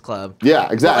Breakfast Club. Yeah,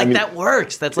 exactly. But, like that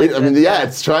works. That's like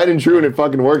it's tried and true and it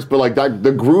fucking works. But like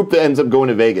the group that ends up going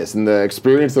to Vegas and the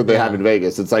experience that they have in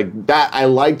Vegas, it's like that. I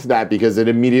liked that because it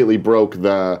immediately broke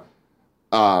the,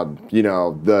 you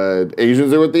know, the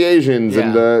Asians are with the Asians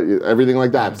and everything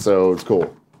like that. So it's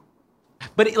cool.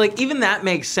 But like even that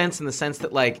makes sense in the sense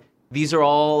that like these are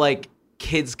all like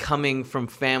kids coming from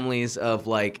families of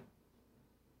like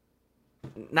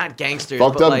not gangsters,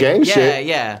 fucked but up like, gang shit.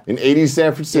 Yeah. In 80s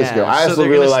San Francisco. Yeah. I So also they're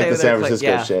really gonna like stay the with San their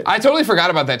Francisco shit. I totally forgot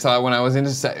about that till when I was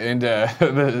into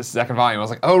the second volume. I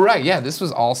was like, oh right, this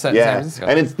was all set in San Francisco.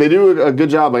 And they do a good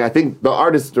job. Like I think the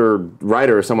artist or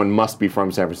writer or someone must be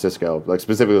from San Francisco, like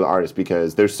specifically the artist,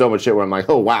 because there's so much shit where I'm like,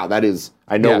 oh wow,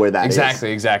 I know where that is.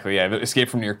 Exactly. Yeah, the Escape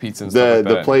from New York Pizza and stuff like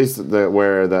that. The place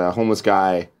where the homeless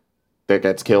guy that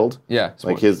gets killed. Yeah.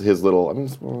 Like his little. I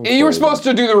mean, you were supposed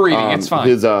to do the reading. It's fine.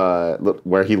 His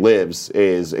where he lives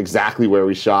is exactly where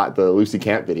we shot the Lucy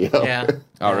Camp video. Yeah.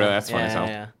 Oh really? That's funny.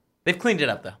 Yeah. They've cleaned it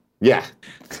up though. Yeah.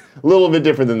 A little bit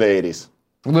different than the 80s.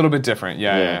 A little bit different.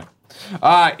 Yeah.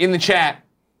 In the chat,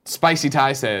 Spicy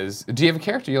Ty says, "Do you have a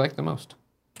character you like the most?"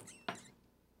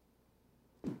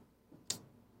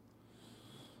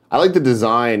 I like the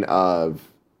design of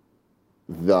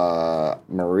the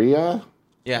Maria.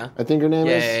 Yeah. I think her name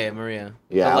is. Yeah, Maria.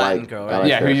 Yeah, the I Latin like- girl, I right? like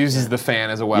Yeah, who her. uses the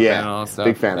fan as a weapon and all that stuff.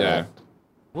 Big fan of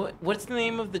that. What's the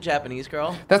name of the Japanese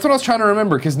girl? That's what I was trying to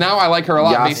remember, because now I like her a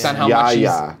lot based on how much she's...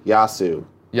 Yasu.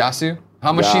 Yasu?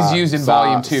 How much she's used in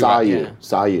Volume 2. Sayu.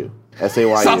 Sayu.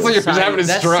 S-A-Y-U. Sounds like you're having a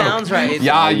That stroke. sounds right. It's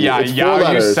 4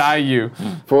 letters. Sayu.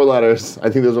 4 letters. I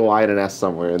think there's a Y and an S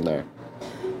somewhere in there.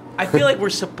 I feel like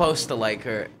we're supposed to like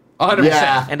her. 100%.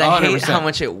 Yeah. And I hate 100%. how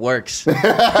much it works. I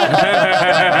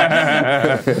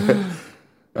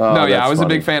was a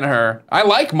big fan of her. I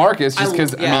like Marcus just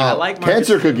because, I like Marcus.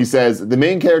 Cancer Cookie says, the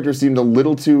main character seemed a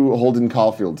little too Holden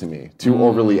Caulfield to me. Too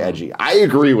overly edgy. I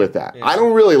agree with that. I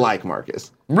don't really like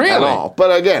Marcus. Really? At all.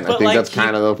 But again, I think like, that's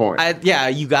kind of the point.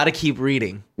 You got to keep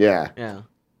reading. Yeah. Yeah.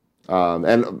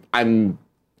 And I'm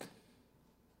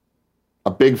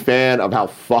a big fan of how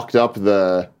fucked up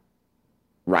the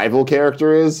rival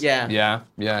character is. Yeah.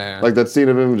 Like that scene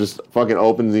of him just fucking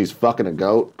opens and he's fucking a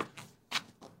goat.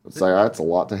 It's like, that's a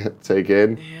lot to take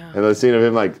in. Yeah. And the scene of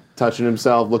him like touching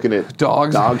himself, looking at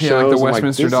Dogs. dog shows. Like the I'm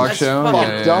Westminster this Dog is Show.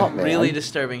 Fucked up, man. Really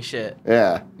disturbing shit.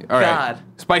 Yeah. All right. God.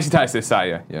 Spicy Ty says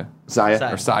Saya. Yeah. Saya.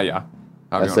 Saya. Or Saya.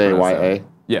 S-A-Y-A.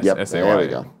 Yes, Yep, S-A-Y-A. there we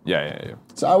go. Yeah.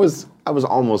 So I was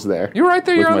almost there. You're right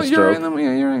there. With You're my right. stroke.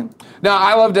 You're right. Now,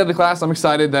 I love Deadly Class. I'm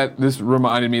excited that this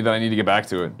reminded me that I need to get back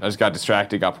to it. I just got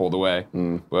distracted, got pulled away.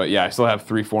 But yeah, I still have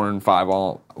 3, 4, and 5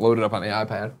 all loaded up on the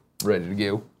iPad, ready to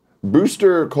go.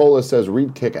 Booster Cola says,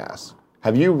 read Kick-Ass.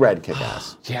 Have you read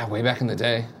Kick-Ass? Yeah, way back in the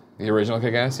day. The original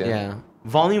Kick-Ass? Yeah.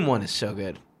 Volume 1 is so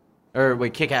good. Or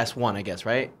wait, Kick-Ass 1, I guess,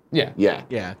 right? Yeah. Yeah.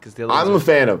 Yeah, because the other I'm a ones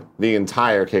fan of the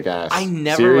entire Kick-Ass I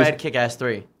never series. read Kick-Ass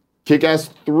 3. Kick-Ass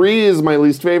 3 is my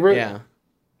least favorite. Yeah.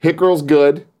 Hit Girl's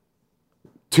good.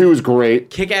 2 is great.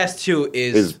 Kick-Ass 2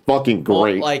 Is fucking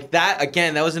great. Like that,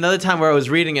 again, that was another time where I was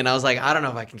reading it and I was like, I don't know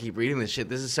if I can keep reading this shit.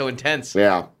 This is so intense.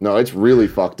 Yeah. No, it's really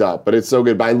fucked up, but it's so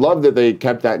good. But I love that they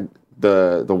kept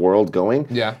the world going.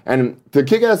 Yeah. And the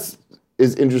Kick-Ass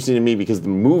is interesting to me because the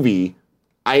movie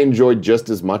I enjoyed just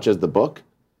as much as the book.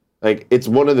 Like, it's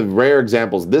one of the rare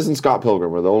examples. This and Scott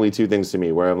Pilgrim are the only two things to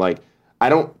me where I'm like, I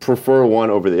don't prefer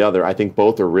one over the other. I think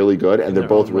both are really good, and they're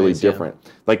both really different.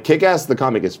 Yeah. Like, Kick-Ass, the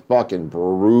comic, is fucking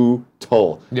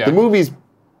brutal. Yeah. The movie's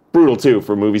brutal, too,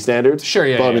 for movie standards. Sure,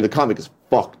 yeah. But, I mean, the comic is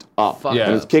fucked up. Yeah.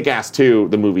 And it's Kick-Ass 2,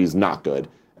 the movie's not good.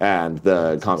 And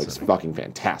the comic's fucking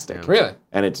fantastic. Really?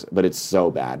 And it's so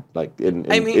bad. Like,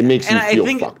 it makes you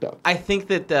feel fucked up. I think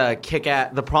that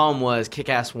the problem was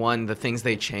Kick-Ass 1, the things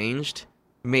they changed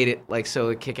made it like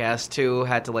so Kick-Ass 2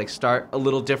 had to like start a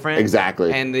little different.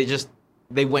 Exactly. And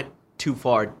they went too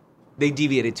far. They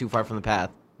deviated too far from the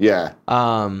path. Yeah.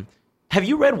 Have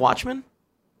you read Watchmen?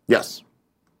 Yes.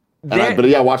 But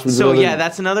yeah, Watchmen's So another... yeah,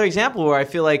 that's another example where I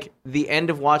feel like the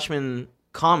end of Watchmen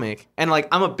comic, and like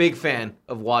I'm a big fan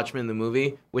of Watchmen the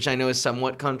movie, which I know is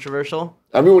somewhat controversial.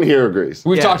 Everyone here agrees.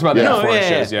 We've talked about that No, before.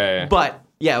 yeah. But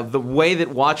yeah, the way that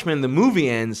Watchmen the movie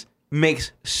ends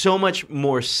makes so much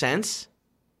more sense.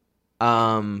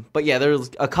 But yeah,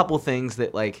 there's a couple things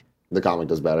that like the comic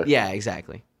does better. Yeah,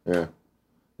 exactly. Yeah.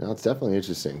 No, it's definitely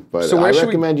interesting. But so I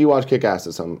recommend you watch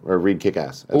Kick-Ass or read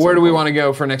Kick-Ass. Where do we want to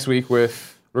go for next week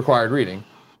with required reading?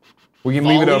 We can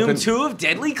leave it open. Volume 2 of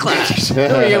Deadly Clash. We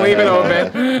can leave it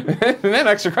open. And then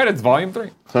extra credits, volume 3.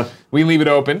 We leave it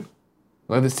open.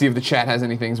 Let's see if the chat has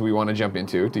any things we want to jump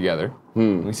into together.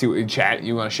 We see what in chat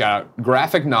you want to shout out.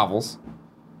 Graphic novels.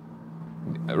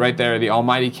 Right there, the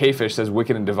almighty K-Fish says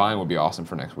Wicked and Divine would be awesome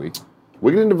for next week.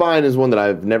 Wicked and Divine is one that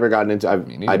I've never gotten into.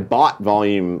 I bought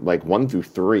volume like 1 through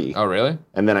 3. Oh, really?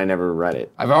 And then I never read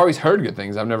it. I've always heard good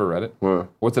things. I've never read it.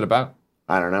 What's it about?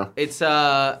 I don't know. It's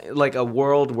like a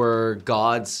world where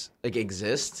gods like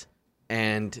exist,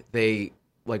 and they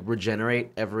like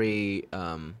regenerate every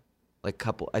like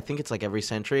couple. I think it's like every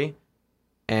century,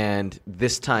 and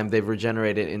this time they've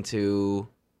regenerated into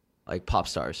like pop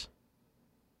stars.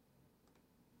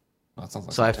 Oh, that sounds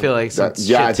like so I feel like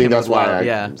I think that's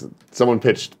why. Someone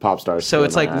pitched pop stars. So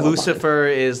it's like Lucifer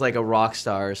is like a rock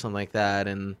star or something like that,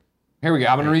 and here we go.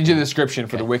 I'm gonna read you the description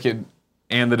for the Wicked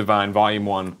and the Divine, Volume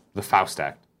 1, The Faust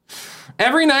Act.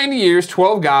 Every 90 years,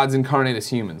 12 gods incarnate as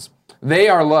humans. They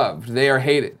are loved, they are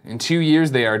hated. In 2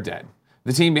 years, they are dead.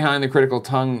 The team behind the critical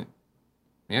tongue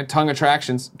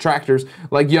attractors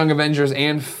like Young Avengers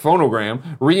and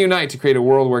Phonogram reunite to create a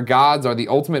world where gods are the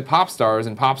ultimate pop stars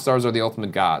and pop stars are the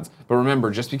ultimate gods. But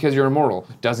remember, just because you're immortal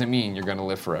doesn't mean you're going to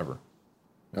live forever.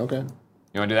 Okay.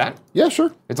 You want to do that? Yeah,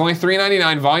 sure. It's only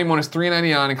 $3.99. Volume 1 is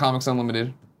 $3.99 in Comics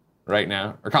Unlimited right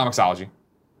now, or Comixology.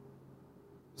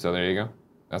 So there you go.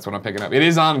 That's what I'm picking up. It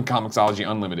is on Comixology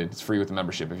Unlimited. It's free with the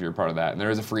membership if you're a part of that. And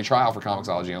there is a free trial for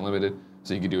Comixology Unlimited,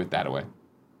 so you can do it that way.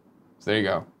 So there you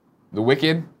go. The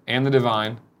Wicked and the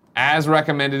Divine, as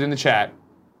recommended in the chat,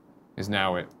 is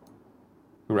now it.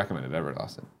 Who recommended it? I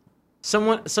lost it.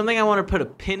 Something I want to put a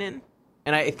pin in,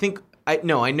 and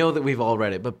I know that we've all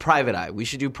read it, but Private Eye. We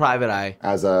should do Private Eye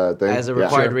as a thing, as a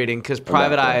required reading, because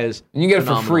Private Eye is and you get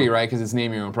phenomenal. it for free, right? Because it's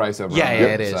name your own price over.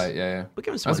 It is. Yeah. But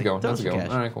give us money. That's a go.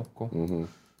 All right, cool. Mm-hmm.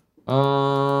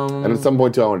 And at some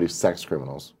point too, I want to do Sex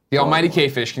Criminals. The Almighty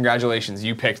K-Fish, congratulations!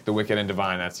 You picked the Wicked and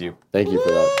Divine. That's you. Thank you for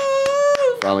that.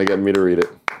 Finally getting me to read it.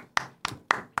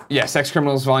 Yeah, Sex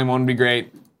Criminals Volume 1 would be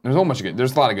great. There's a whole bunch of good.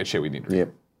 There's a lot of good shit we need to read.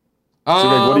 Yep. So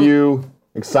Greg, what are you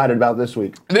excited about this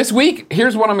week? This week,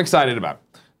 here's what I'm excited about.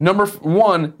 Number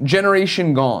 1,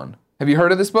 Generation Gone. Have you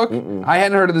heard of this book? I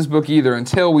hadn't heard of this book either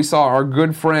until we saw our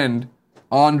good friend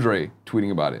Andre tweeting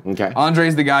about it. Okay.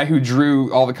 Andre's the guy who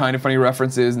drew all the Kind of Funny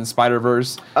references in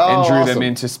Spider-Verse and drew them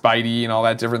into Spidey and all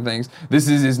that different things. This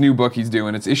is his new book he's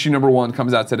doing. It's issue number 1,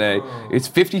 comes out today. It's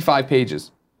 55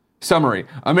 pages. Summary,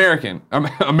 America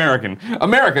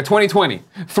 2020.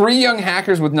 3 young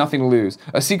hackers with nothing to lose.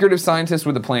 A secretive scientist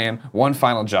with a plan, one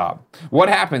final job. What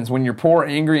happens when you're poor,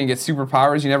 angry, and get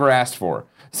superpowers you never asked for?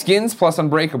 Skins plus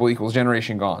Unbreakable equals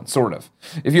Generation Gone, sort of.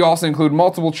 If you also include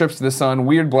multiple trips to the sun,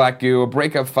 weird black goo, a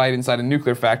breakup fight inside a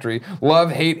nuclear factory,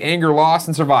 love, hate, anger, loss,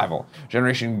 and survival.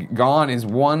 Generation Gone is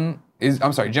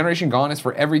Generation Gone is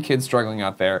for every kid struggling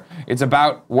out there. It's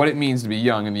about what it means to be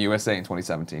young in the USA in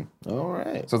 2017. All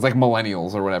right. So it's like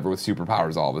millennials or whatever with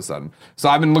superpowers all of a sudden. So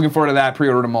I've been looking forward to that.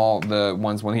 Pre-ordered them all, the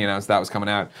ones when he announced that was coming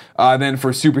out. Then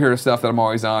for superhero stuff that I'm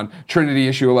always on, Trinity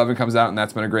issue 11 comes out, and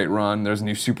that's been a great run. There's a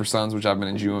new Super Sons, which I've been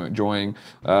enjoying.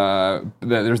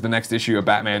 There's the next issue of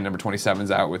Batman number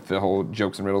 27's out with the whole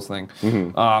jokes and riddles thing.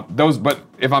 But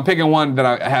if I'm picking one that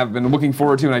I have been looking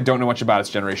forward to and I don't know much about, it's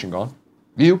Generation Gone.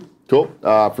 You? Cool.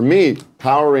 For me,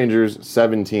 Power Rangers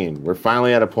 17. We're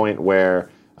finally at a point where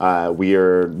we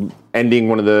are ending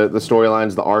one of the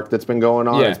storylines, the arc that's been going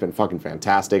on. Yeah. It's been fucking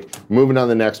fantastic. Moving on to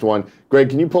the next one. Greg,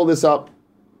 can you pull this up?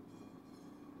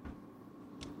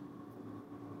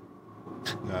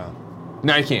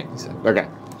 No, I can't, he said. Okay.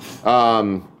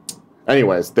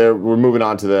 Anyways, we're moving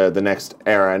on to the next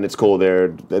era, and it's cool.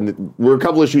 We're a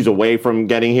couple issues away from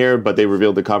getting here, but they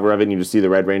revealed the cover of it, and you just see the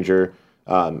Red Ranger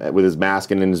with his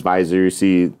mask and in his visor, you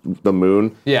see the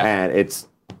moon. Yeah. And it's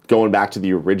going back to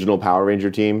the original Power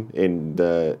Ranger team in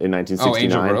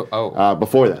 1969.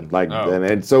 Before then,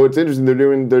 and so it's interesting.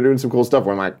 They're doing some cool stuff.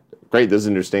 Where I'm like, great, this is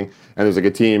interesting. And there's like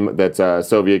a team that's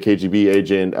Soviet KGB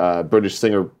agent, British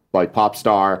singer, like pop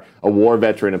star, a war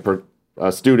veteran,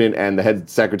 a student, and the head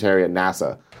secretary at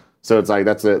NASA. So it's like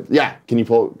that's it. Yeah. Can you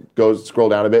scroll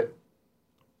down a bit?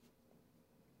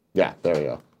 Yeah, there we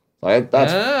go. Like,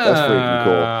 that's freaking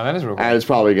cool. That is real cool. And it's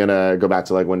probably gonna go back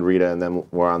to like when Rita and them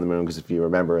were on the moon, because if you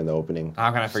remember in the opening.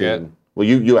 How can I forget? Well,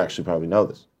 you actually probably know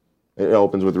this. It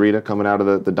opens with Rita coming out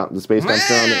of the space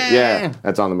dumpster. Yeah,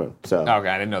 that's on the moon. So okay,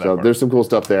 I didn't know that. So part. There's some cool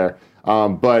stuff there.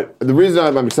 But the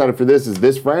reason I'm excited for this is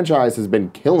this franchise has been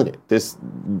killing it. This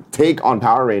take on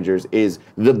Power Rangers is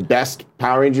the best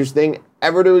Power Rangers thing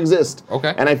ever to exist.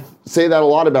 Okay. And I say that a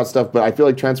lot about stuff, but I feel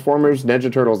like Transformers,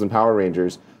 Ninja Turtles, and Power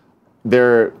Rangers,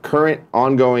 their current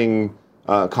ongoing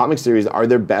comic series are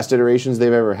their best iterations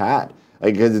they've ever had.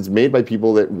 Because it's made by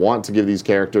people that want to give these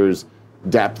characters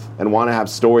depth and want to have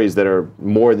stories that are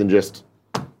more than just...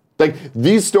 Like,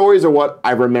 these stories are what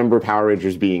I remember Power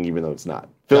Rangers being, even though it's not.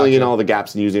 Filling in all the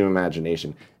gaps and using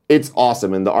imagination. It's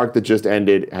awesome, and the arc that just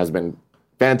ended has been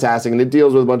fantastic, and it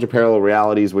deals with a bunch of parallel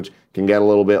realities, which can get a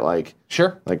little bit like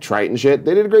trite and shit.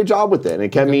 They did a great job with it, and it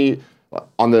kept me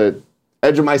on the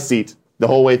edge of my seat the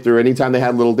whole way through. Anytime they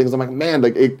had little things, I'm like, man,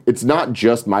 like it's not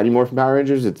just Mighty Morphin Power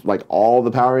Rangers, it's like all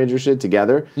the Power Ranger shit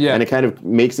together. Yeah. And it kind of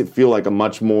makes it feel like a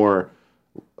much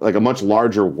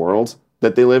larger world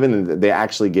that they live in and that they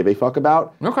actually give a fuck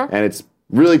about. Okay. And it's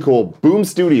really cool. Boom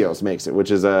Studios makes it,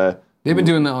 which is a... They've been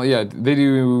doing that, yeah. They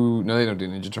do... No, they don't do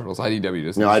Ninja Turtles. IDW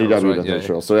does. No, IDW does Ninja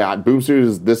Turtles. So yeah, Boom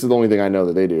Studios, this is the only thing I know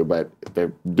that they do, but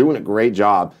they're doing a great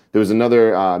job. There was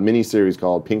another mini-series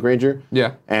called Pink Ranger.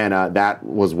 Yeah. And that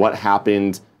was what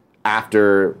happened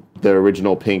after the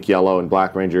original Pink, Yellow, and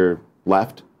Black Ranger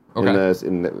left. Okay.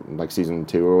 In like season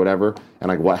 2 or whatever, and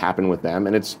like what happened with them.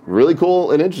 And it's really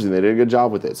cool and interesting. They did a good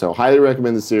job with it. So highly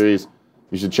recommend the series.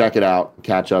 You should check it out.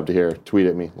 Catch up to here. Tweet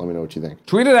at me. Let me know what you think.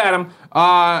 Tweet it at him.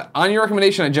 On your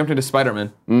recommendation, I jumped into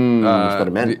Spider-Man.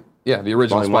 Spider-Man? The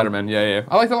original Spider-Man. Yeah.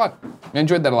 I liked it a lot. I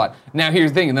enjoyed that a lot. Now,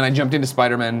 here's the thing. And then I jumped into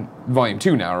Spider-Man Volume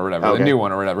 2 now or whatever. The new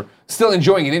one or whatever. Still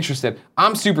enjoying it, interested.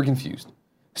 I'm super confused.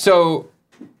 So,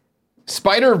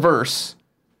 Spider-Verse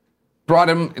brought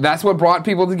him... That's what brought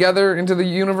people together into the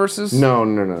universes?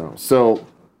 No. So,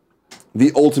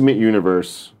 the Ultimate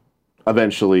Universe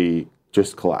eventually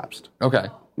just collapsed. Okay.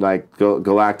 Like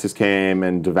Galactus came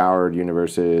and devoured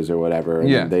universes or whatever.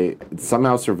 And they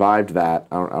somehow survived that.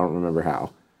 I don't remember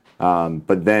how.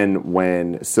 But then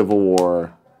when Civil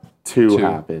War 2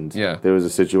 happened, there was a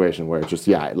situation where it just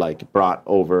it brought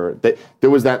over. There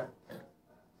was that.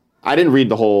 I didn't read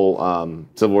the whole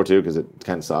Civil War 2 because it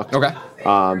kind of sucked. Okay.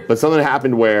 But something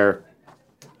happened where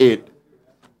it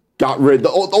got rid. The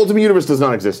Ultimate Universe does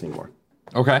not exist anymore.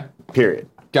 Okay. Period.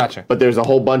 Gotcha. But there's a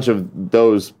whole bunch of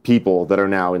those people that are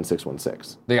now in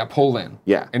 616. They got pulled in.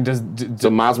 Yeah. And so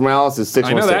Miles Morales is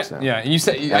 616 now. Yeah, you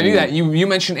said I knew that. You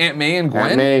mentioned Aunt May and Gwen.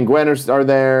 Aunt May and Gwen are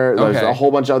there. There's a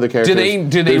whole bunch of other characters.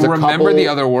 Do they remember the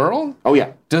other world? Oh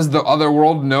yeah. Does the other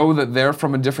world know that they're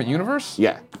from a different universe?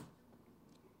 Yeah.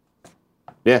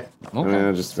 Yeah. Okay.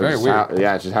 I mean, very weird.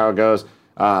 It's just how it goes.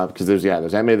 Because there's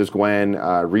Aunt May, there's Gwen.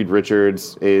 Reed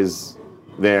Richards is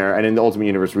there, and in the Ultimate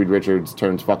Universe, Reed Richards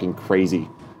turns fucking crazy.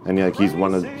 And he's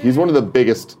one of the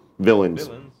biggest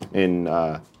villains in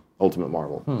Ultimate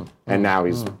Marvel, and now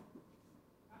he's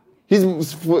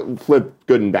flipped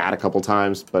good and bad a couple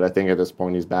times, but I think at this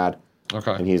point he's bad.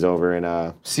 Okay, and he's over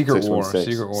in Secret War.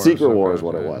 Secret War is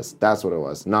what it was. That's what it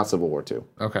was, not Civil War 2.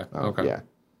 Okay. Yeah.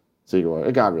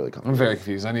 It got really I'm complicated. very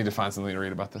confused. I need to find something to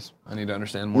read about this. I need to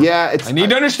understand more. Yeah, I need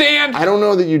to understand. I don't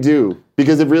know that you do,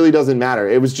 because it really doesn't matter.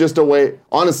 It was just a way.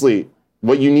 Honestly,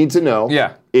 what you need to know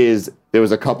is there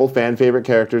was a couple fan favorite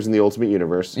characters in the Ultimate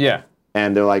Universe. Yeah.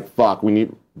 And they're like, fuck,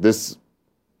 this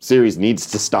series needs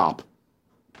to stop.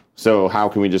 So how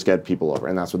can we just get people over?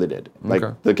 And that's what they did. Like,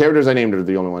 the characters I named are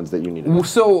the only ones that you need to know.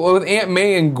 So with Aunt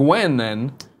May and Gwen,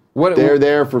 then, they're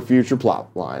there for future plot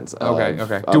lines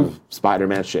of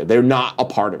Spider-Man shit. They're not a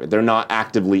part of it. They're not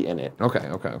actively in it. Okay.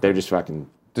 They're just fucking...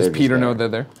 Does Peter know they're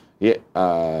there?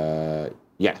 Yeah.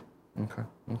 Yeah.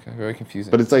 Okay. Very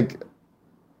confusing. But it's like,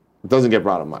 it doesn't get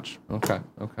brought up much. Okay.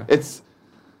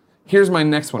 Here's my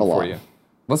next one for you.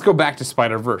 Let's go back to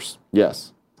Spider-Verse.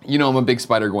 Yes. You know I'm a big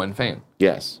Spider-Gwen fan.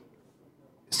 Yes.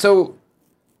 So,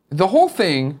 the whole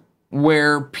thing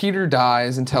where Peter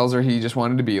dies and tells her he just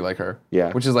wanted to be like her,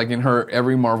 which is like in her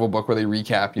every Marvel book where they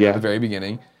recap, at the very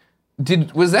beginning.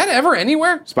 Was that ever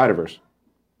anywhere? Spider-Verse.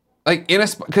 Like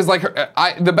because like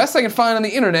the best I can find on the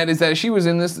internet is that she was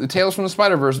in this Tales from the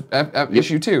Spider-Verse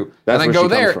issue 2. That's and where I go she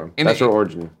there, comes from. That's her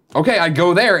origin. Okay, I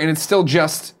go there and it's still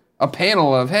just a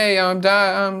panel of hey, I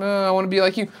want to be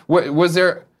like you. What was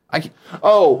there?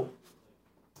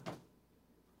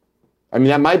 I mean,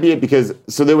 that might be it because,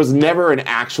 so there was never an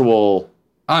actual...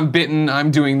 I'm bitten, I'm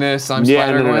doing this, I'm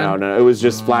Spider-Gwen. No. It was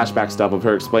just flashback stuff of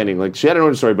her explaining. Like, she had an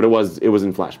origin story, but it was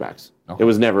in flashbacks. Okay. It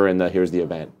was never in the, here's the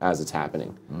event as it's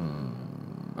happening.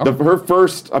 Her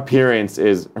first appearance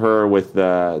is her with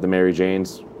the Mary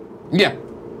Janes. Yeah.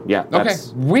 Yeah. Okay,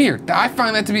 weird. I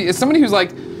find that to be, as somebody who's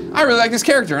like, I really like this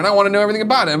character and I want to know everything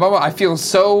about it, and blah, blah,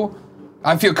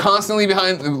 I feel constantly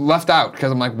left out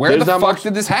because I'm like, where the fuck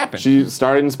did this happen? She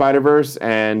started in Spider-Verse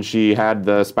and she had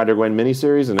the Spider-Gwen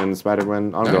miniseries and then the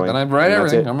Spider-Gwen ongoing. Then I've read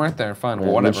everything. I'm right there. Fine.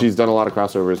 Well, whatever. And she's done a lot of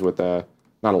crossovers with,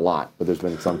 not a lot, but there's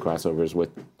been some crossovers with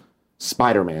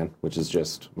Spider-Man, which is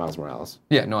just Miles Morales.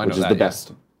 Yeah, no, I know that. Which is the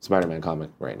best Spider-Man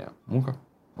comic right now.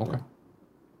 Okay.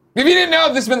 If you didn't know,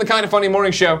 this has been the Kind of Funny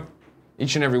Morning Show.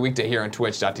 Each and every weekday here on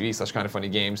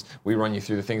twitch.tv/kindoffunnygames, we run you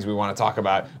through the things we want to talk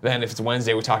about. Then if it's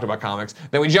Wednesday, we talked about comics.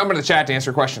 Then we jump into the chat to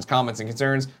answer questions, comments, and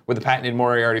concerns with the patented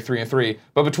Moriarty 3 and 3.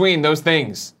 But between those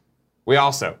things, we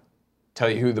also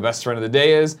tell you who the best friend of the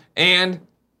day is, and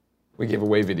we give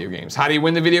away video games. How do you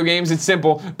win the video games? It's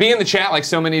simple. Be in the chat like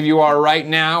so many of you are right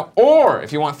now, or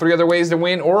if you want 3 other ways to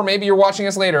win, or maybe you're watching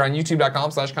us later on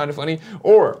youtube.com/kindoffunny,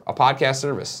 or a podcast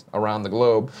service around the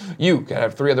globe, you can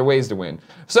have 3 other ways to win.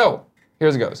 So,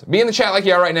 here's it goes. Be in the chat like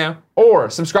you are right now, or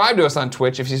subscribe to us on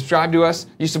Twitch. If you subscribe to us,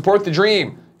 you support the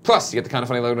dream. Plus, you get the Kind of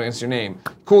Funny logo against your name.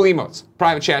 Cool emotes,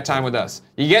 private chat time with us.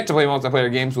 You get to play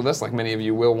multiplayer games with us, like many of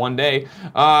you will one day.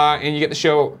 And you get the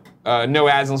show, no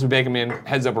ads unless we bake them in.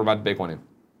 Heads up, we're about to bake one in.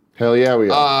 Hell yeah, we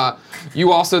are.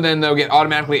 You also then, though, get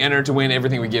automatically entered to win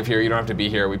everything we give here. You don't have to be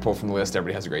here. We pull from the list.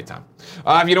 Everybody has a great time.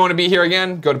 If you don't want to be here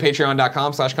again, go to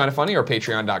patreon.com/kindoffunny or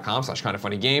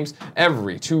patreon.com/kindoffunnygames.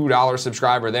 Every $2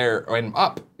 subscriber there and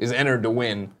up is entered to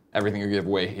win everything we give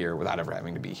away here without ever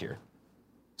having to be here.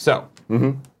 So,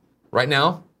 right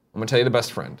now, I'm going to tell you the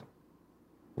best friend.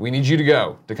 We need you to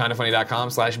go to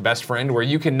kindoffunny.com/bestfriend where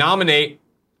you can nominate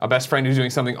a best friend who's doing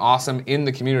something awesome in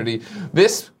the community.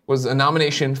 This was a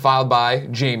nomination filed by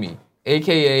Jamie,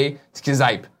 a.k.a.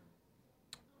 Skizype.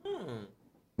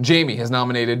 Jamie has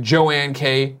nominated Joanne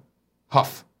K.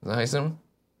 Huff. Is that how you say it?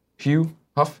 Hugh?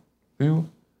 Huff? Hugh?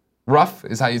 Ruff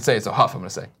is how you'd say it, so Huff I'm going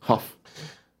to say. Huff.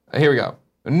 Here we go.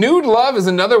 Nude Love is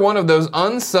another one of those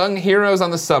unsung heroes on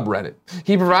the subreddit.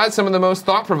 He provides some of the most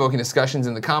thought-provoking discussions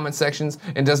in the comment sections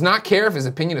and does not care if his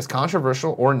opinion is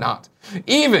controversial or not.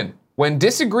 Even when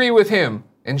disagree with him,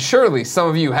 and surely some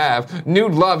of you have,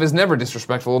 Nude Love is never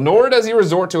disrespectful, nor does he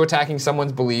resort to attacking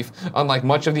someone's belief, unlike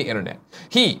much of the internet.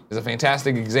 He is a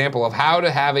fantastic example of how to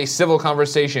have a civil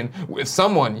conversation with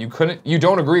someone you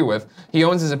don't agree with. He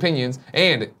owns his opinions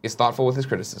and is thoughtful with his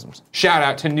criticisms. Shout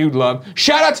out to Nude Love.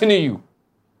 Shout out to Nude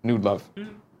Love.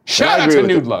 Shout out to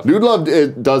Nude Love. Nude Love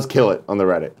does kill it on the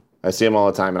Reddit. I see him all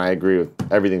the time, and I agree with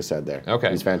everything said there. Okay.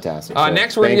 He's fantastic.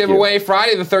 Next, we're going to give away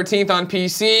Friday the 13th on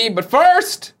PC. But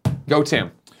first, go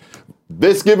Tim.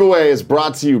 This giveaway is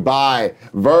brought to you by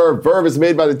Verve. Verve is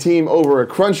made by the team over at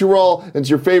Crunchyroll.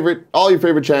 It's all your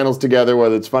favorite channels together,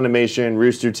 whether it's Funimation,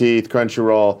 Rooster Teeth,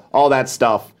 Crunchyroll, all that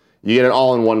stuff. You get it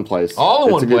all in one place. All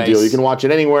in one place. It's a good deal. You can watch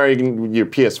it anywhere. You can your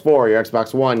PS4, your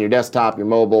Xbox One, your desktop, your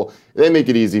mobile. They make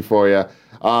it easy for you.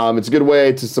 It's a good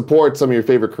way to support some of your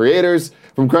favorite creators.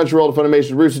 From Crunchyroll to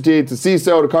Funimation, Rooster Teeth, to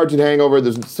CISO, to Cartoon Hangover,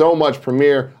 there's so much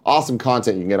premiere, awesome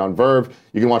content you can get on Verve.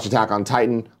 You can watch Attack on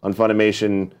Titan on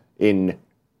Funimation in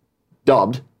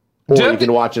dubbed, or you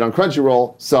can watch it on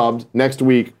Crunchyroll subbed. Next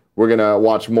week, we're gonna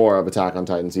watch more of Attack on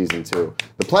Titan season 2.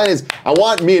 The plan is, I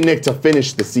want me and Nick to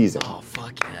finish the season. Oh,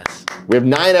 fuck yes. We have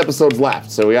 9 episodes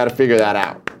left, so we got to figure that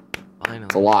out. Finally.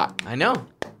 It's a lot. I know,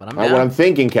 but I'm What down. I'm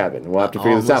thinking, Kevin, we'll have to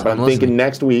figure this out. But I'm thinking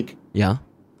next week Yeah.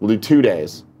 we'll do 2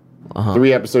 days,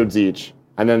 3 episodes each,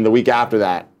 and then the week after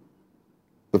that,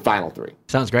 the final 3.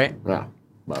 Sounds great. Yeah,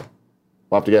 well,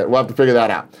 we'll have to figure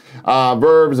that out.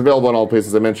 Verve is available in all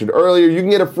places I mentioned earlier. You can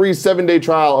get a free 7-day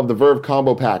trial of the Verve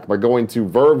combo pack by going to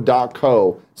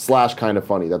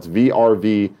verve.co/kindafunny. That's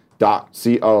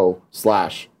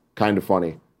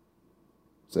vrv.co/kindafunny.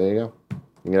 So there you go. You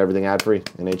can get everything ad-free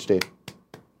in HD.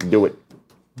 Do it.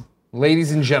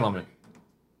 Ladies and gentlemen,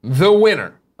 the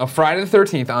winner of Friday the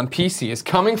 13th on PC is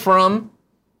coming from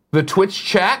the Twitch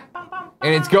chat,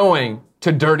 and it's going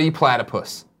to Dirty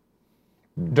Platypus.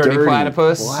 Dirty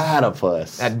Platypus.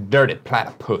 Platypus. That dirty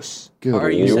platypus. Good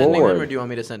Are you sending Lord. them, or do you want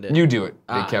me to send it? You do it,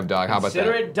 Big Kev Dog. How about that?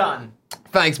 Consider it done.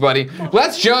 Thanks, buddy.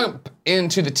 Let's jump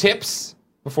into the tips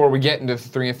before we get into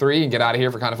 3 and 3 and get out of here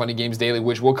for Kinda Funny Games Daily,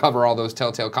 which will cover all those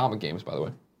Telltale comic games, by the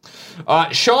way.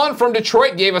 Sean from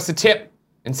Detroit gave us a tip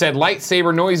and said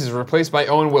lightsaber noises replaced by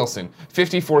Owen Wilson.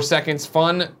 54 seconds,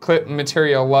 fun clip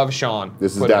material. Love, Sean.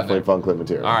 This is Put it in definitely there. fun clip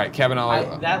material. All right, Kevin,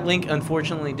 I'll... That link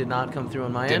unfortunately did not come through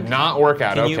on my did end. not work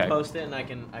out. Can Okay. you post it and I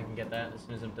can get that as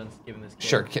soon as I'm done giving this kid?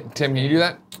 Sure. Tim, can you do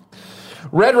that?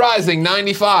 Red Rising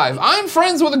 95. I'm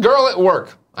friends with a girl at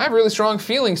work. I have really strong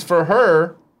feelings for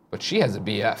her, but she has a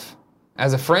BF.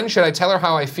 As a friend, should I tell her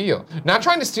how I feel? Not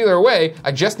trying to steal her away.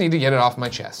 I just need to get it off my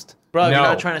chest. Bro, if No. you're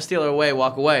not trying to steal her away,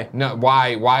 walk away. No,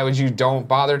 why? Why would you? Don't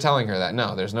bother telling her that.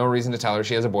 No, there's no reason to tell her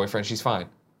she has a boyfriend. She's fine.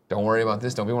 Don't worry about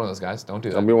this. Don't be one of those guys. Don't do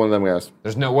that. Don't be one of them guys.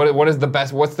 There's no. What is the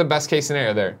best? What's the best case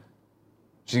scenario there?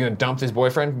 She's gonna dump this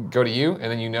boyfriend, go to you,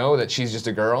 and then you know that she's just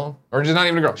a girl, or just not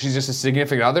even a girl. She's just a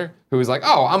significant other who is like,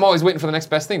 oh, I'm always waiting for the next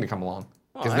best thing to come along.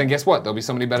 Because then guess what? There'll be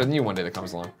somebody better than you one day that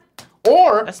comes along.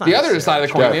 Or That's not the other necessary. side of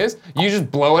the coin Yeah. is you just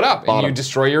blow it up and Bottom. you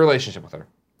destroy your relationship with her.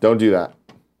 Don't do that.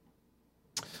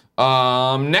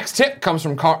 Next tip comes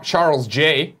from Charles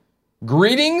J.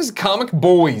 Greetings, comic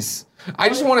boys. I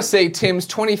just want to say Tim's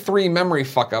 23 memory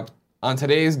fuck up on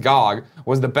today's GOG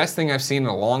was the best thing I've seen in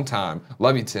a long time.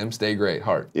 Love you, Tim. Stay great.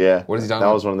 Heart. Yeah. What is he talking That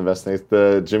about? was one of the best things.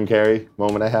 The Jim Carrey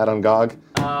moment I had on GOG.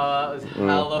 Oh, that was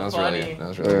hella That was funny. really good. That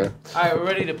was really good. All right, we're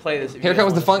ready to play this. if you Here guys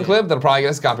comes the wanna fun see it. clip that'll probably get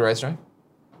us copyright strike.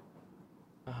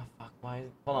 Oh, fuck. Why?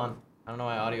 Hold on. I don't know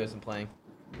why audio isn't playing.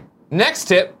 Next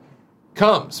tip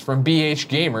comes from BH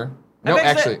Gamer. No, fixed it.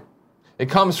 actually, it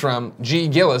comes from G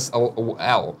Gillis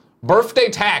L. Birthday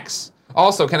tax.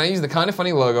 Also, can I use the Kinda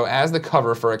Funny logo as the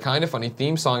cover for a Kinda Funny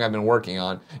theme song I've been working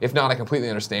on? If not, I completely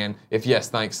understand. If yes,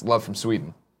 thanks. Love from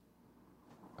Sweden.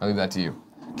 I'll leave that to you.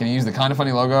 Can you use the Kinda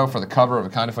Funny logo for the cover of a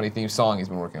Kinda Funny theme song he's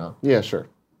been working on? Yeah, sure.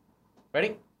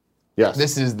 Ready? Yes.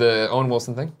 This is the Owen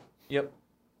Wilson thing. Yep.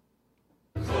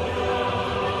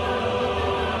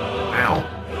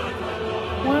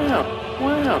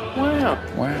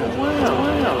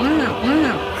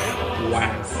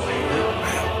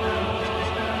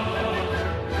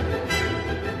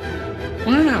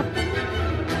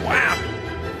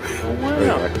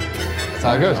 That's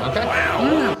how it goes.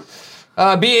 Okay.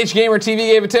 BH Gamer TV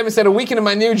gave a tip and said, a week into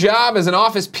my new job as an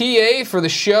office PA for the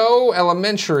show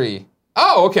Elementary.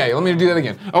 Oh, okay. Let me do that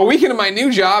again. A week into my new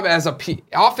job as a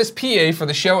office PA for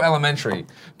the show Elementary.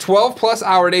 12+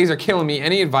 hour days are killing me.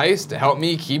 Any advice to help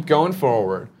me keep going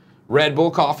forward? Red Bull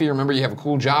coffee. Remember, you have a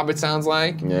cool job, it sounds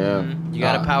like. Yeah. You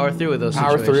gotta power through with those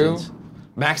Power situations. through.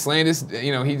 Max Landis,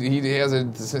 you know, he has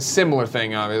a similar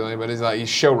thing, obviously, but he's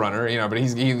showrunner, you know, but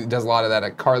he does a lot of that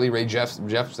at Carly Rae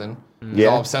Jepsen. He's Yeah.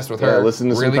 all obsessed with Yeah, her. listen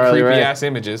to some really Carly creepy Rae. ass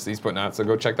images he's putting out, so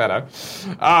go check that out.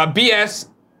 BS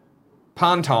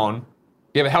Ponton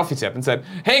gave a healthy tip and said,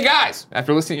 hey guys,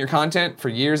 after listening to your content for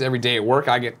years every day at work,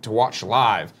 I get to watch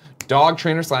live. Dog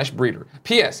trainer / breeder.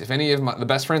 P.S. If any of the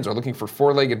best friends are looking for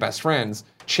 4-legged best friends,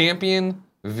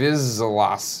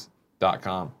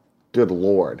 championvizilas.com. Good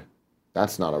Lord.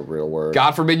 That's not a real word.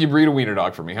 God forbid you breed a wiener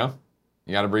dog for me, huh?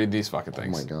 You gotta breed these fucking Oh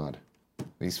things. my God.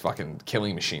 These fucking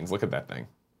killing machines. Look at that thing.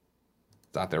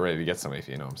 It's out there ready to get somebody, if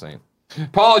you know what I'm saying.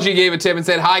 Paul G gave a tip and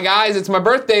said, hi guys, it's my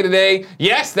birthday today.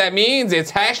 Yes, that means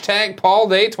it's #Paul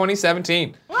Day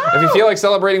 2017. If you feel like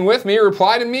celebrating with me,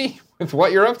 reply to me with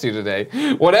what you're up to today.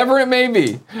 Whatever it may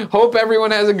be. Hope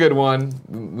everyone has a good one.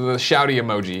 The shouty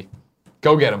emoji.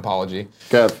 Go get him, Paul G.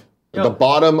 Kev, at the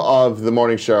bottom of the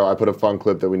morning show, I put a fun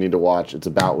clip that we need to watch. It's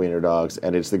about wiener dogs,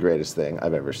 and it's the greatest thing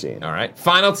I've ever seen. All right.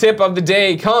 Final tip of the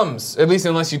day comes, at least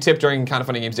unless you tip during Kinda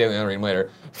Funny Games Daily, I'll read them later,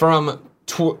 from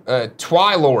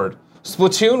Twilord.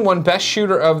 Splatoon won Best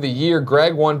Shooter of the Year.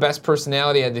 Greg won Best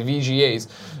Personality at the VGAs.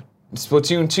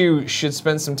 Splatoon 2 should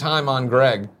spend some time on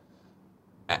Greg.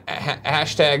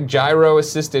 Hashtag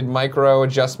gyro-assisted micro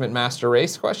adjustment master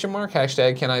race, question mark.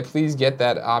 Hashtag can I please get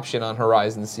that option on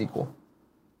Horizon sequel?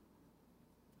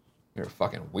 You're a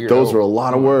fucking weirdo. Those were a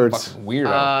lot of words. Fucking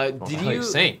weirdo. Did what are you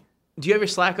saying? Do you have your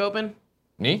Slack open?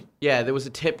 Me? Yeah, there was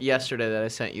a tip yesterday that I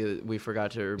sent you that we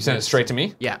forgot to... You sent it straight to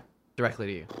me? Yeah, directly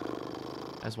to you.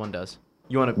 As one does.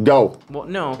 You want to... Go. Well,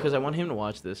 no, because I want him to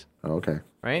watch this. Okay.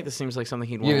 Right? This seems like something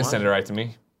he'd want to You watch. didn't send it right to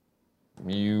me.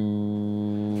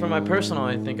 You... For my personal,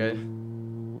 I think I...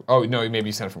 Oh, no, maybe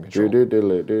you sent it from Control.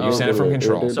 You sent it from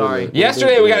Control. Sorry.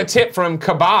 Yesterday, we got a tip from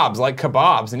Kebabs, like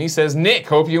kebabs, and he says, Nick,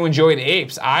 hope you enjoyed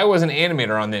Apes. I was an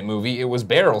animator on that movie. It was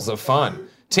barrels of fun.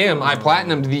 Tim, I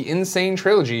platinumed the Insane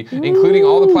Trilogy, including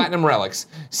all the platinum relics.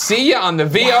 See ya on the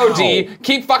VOD. Wow.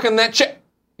 Keep fucking that chick.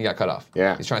 He got cut off.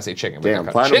 Yeah. He's trying to say chicken. But Damn, he got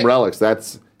cut. platinum Shit. relics.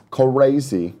 That's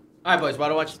crazy. All right, boys,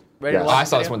 ready to Yes. watch I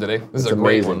saw the this video? one today. This is It's a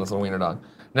great amazing. one, this little wiener dog.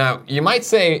 Now, you might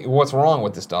say, what's wrong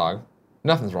with this dog?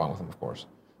 Nothing's wrong with him, of course.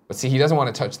 But see, he doesn't want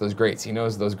to touch those grates. He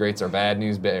knows those grates are bad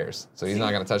news bears, so he's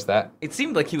not going to touch that. It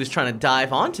seemed like he was trying to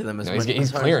dive onto them as No, much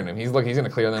he's as clearing them. He's going to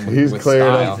clear them with, He's with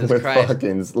clearing style. up Jesus with Christ.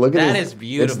 fucking. Look at That his, is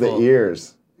beautiful. It's the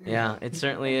ears. Yeah, it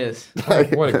certainly is.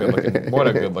 What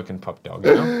a good looking pup dog,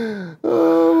 you know?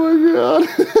 Oh my god.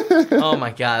 Oh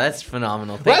my god, that's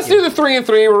phenomenal. Let's do the 3 and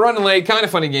 3. We're running late. Kind of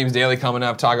Funny Games Daily coming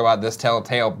up. Talk about this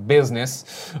telltale business.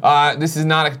 This is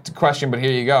not a question, but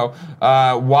here you go.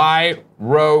 Y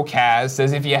Rokaz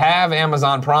says if you have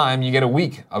Amazon Prime, you get a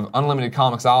week of unlimited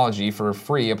Comixology for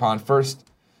free upon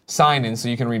first sign in, so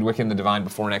you can read Wicked and the Divine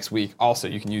before next week. Also,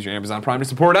 you can use your Amazon Prime to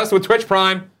support us with Twitch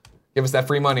Prime. Give us that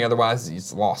free money, otherwise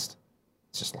it's lost.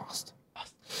 It's just lost.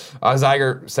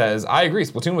 Zyger says, I agree,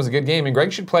 Splatoon was a good game and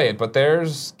Greg should play it, but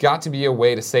there's got to be a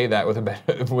way to say that with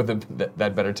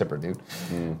that better tipper, dude.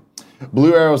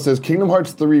 Blue Arrow says Kingdom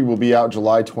Hearts 3 will be out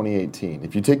July 2018.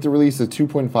 If you take the release of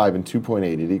 2.5 and 2.8,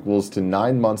 it equals to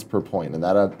 9 months per point, and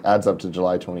that adds up to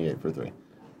July 28 for 3.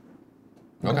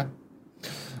 Okay.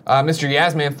 Mr.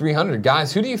 Yasman 300,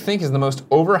 guys, who do you think is the most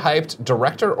overhyped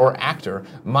director or actor?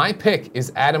 My pick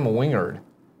is Adam Wingard.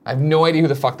 I have no idea who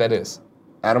the fuck that is.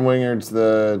 Adam Wingard's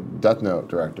the Death Note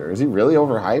director. Is he really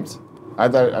overhyped?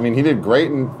 I mean, he did great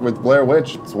with Blair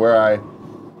Witch. It's where I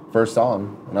first saw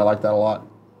him, and I like that a lot.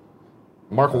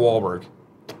 Mark Wahlberg.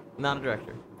 Not a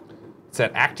director. Is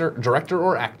that director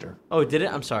or actor? Oh, did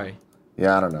it? I'm sorry.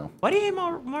 Yeah, I don't know. Why do you hate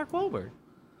Mark Wahlberg?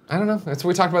 I don't know. That's what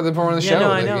we talked about before on the Yeah, show.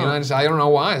 no, I know. You know, I don't know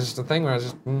why. It's just a thing where it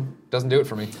just doesn't do it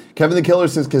for me. Kevin the Killer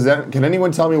says, can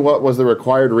anyone tell me what was the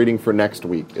required reading for next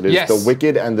week? It is Yes. The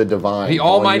Wicked and the Divine. The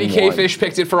almighty Volume 1. K-Fish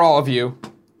picked it for all of you.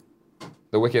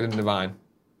 The Wicked and Divine.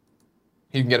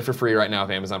 You can get it for free right now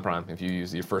with Amazon Prime if you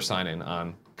use your first sign-in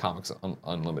on Comics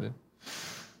Unlimited.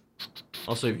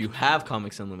 Also, if you have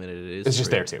Comics Unlimited, it is It's just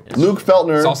free. there, too. Luke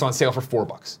Feltner It's also on sale for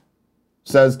 $4.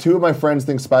 says, 2 of my friends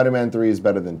think Spider-Man 3 is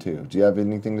better than 2. Do you have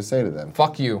anything to say to them?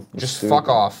 Fuck you. Just Stupid. fuck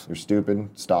off. You're stupid.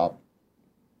 Stop.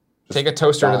 Take a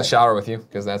toaster to the die. shower with you,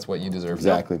 because that's what you deserve.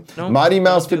 Exactly. No, Mighty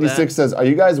Mouse don't do 56 says, are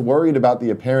you guys worried about the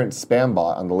apparent spam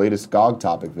bot on the latest GOG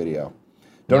topic video?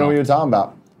 Don't know No. what you're talking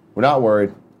about. We're not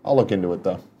worried. I'll look into it,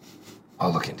 though.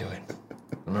 I'll look into it.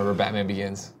 Remember Batman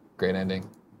Begins? Great ending.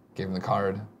 Gave him the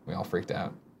card. We all freaked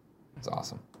out. It's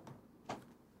awesome.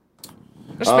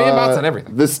 There's spam bots on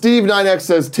everything. The Steve 9X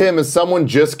says, Tim, as someone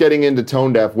just getting into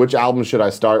Tone Deaf, which album should I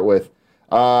start with?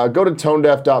 Go to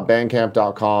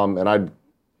tonedeaf.bandcamp.com and I'd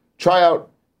try out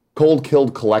Cold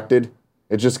Killed Collected.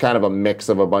 It's just kind of a mix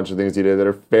of a bunch of things he did that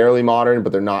are fairly modern,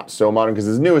 but they're not so modern because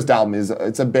his newest album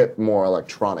it's a bit more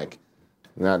electronic.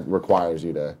 And that requires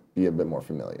you to be a bit more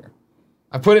familiar.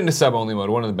 I put it into sub-only mode.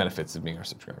 One of the benefits of being our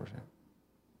subscribers.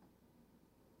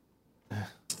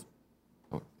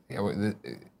 Yeah,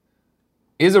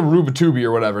 is a Rubatubi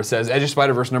or whatever says Edge of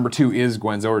Spider-Verse #2 is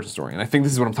Gwen's origin story, and I think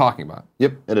this is what I'm talking about.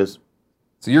 Yep, it is.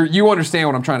 So you understand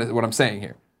what I'm saying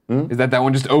here? Is that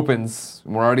one just opens?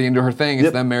 We're already into her thing. It's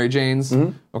Yep. them Mary Janes.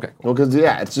 Okay, cool. Well, because,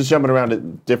 yeah, it's just jumping around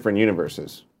at different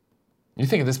universes. You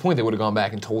think at this point they would have gone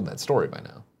back and told that story by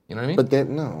now? You know what I mean? But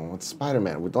then, no, it's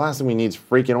Spider-Man. The last thing we need is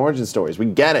freaking origin stories. We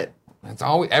get it. It's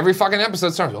always every fucking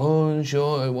episode starts. Oh,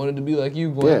 sure, I wanted to be like you,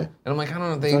 Gwen. Yeah. And I'm like, I don't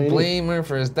know. all They you blame her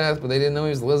for his death, but they didn't know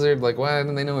he was a lizard. Like, why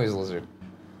didn't they know he was a lizard?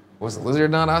 Was the lizard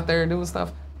not out there doing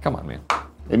stuff? Come on, man.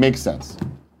 It makes sense.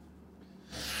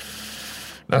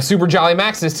 Now, Super Jolly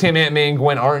Max says Tim, Ant-Man, and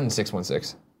Gwen aren't in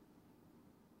 616.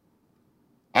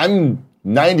 I'm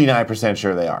 99%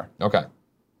 sure they are. Okay.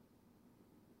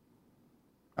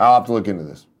 I'll have to look into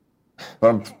this. But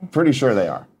I'm pretty sure they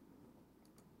are.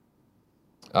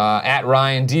 At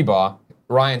Ryan Debaugh,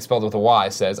 Ryan spelled with a Y,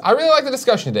 says, I really like the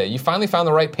discussion today. You finally found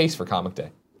the right pace for Comic Day.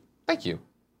 Thank you.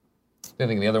 Didn't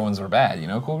think the other ones were bad, you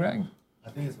know, Cool Greg? I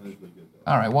think it's really good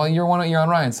though. All right. Well, you're on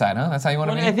Ryan's side, huh? That's how you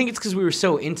want to be. I think it's because we were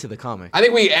so into the comic. I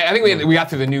think we got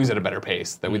through the news at a better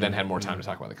pace. That we then had more time to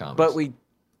talk about the comics. But we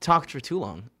talked for too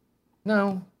long.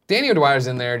 No. Danny O'Dwyer's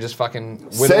in there just fucking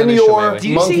whittling his Senor shillelagh. Do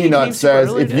you see Monkey he Nut came super says,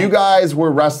 early if today? you guys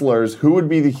were wrestlers, who would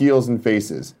be the heels and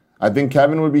faces? I think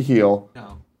Kevin would be heel,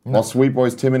 while Sweet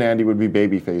Boys Tim and Andy would be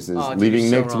baby faces, Oh, dude, leaving you're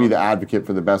so Nick to be wrong. the advocate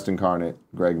for the best incarnate,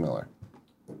 Greg Miller.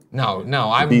 No,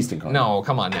 I'm Beast incarnate. no.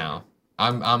 Come on now.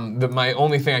 My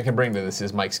only thing I can bring to this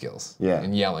is mic skills. Yeah.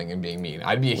 And yelling and being mean.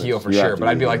 I'd be a heel for you have sure, to but be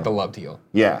I'd be a like heel. the loved heel.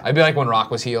 Yeah. I'd be like when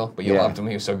Rock was heel, but you Yeah. loved him.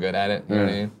 He was so good at it. You know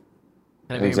what I mean?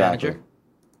 Can I be Exactly. your manager?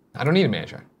 I don't need a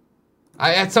manager.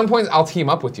 At some point, I'll team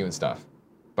up with you and stuff.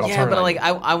 But I'll Yeah, turn but on like you.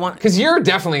 I want. Because you're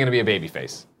definitely going to be a baby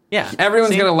face. Yeah.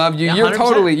 Everyone's See? going to love you. Yeah, You're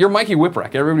 100%. you're Mikey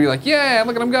Whipwreck. Everybody be like, yeah,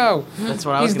 look at him go. That's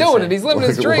what I was He's gonna doing say. it. He's living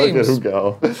his Look at dreams. him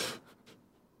go.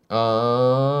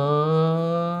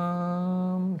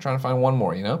 Trying to find one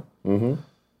more, you know? Mm-hmm.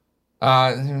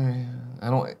 I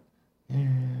don't...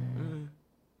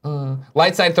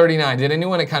 Lightside 39. Did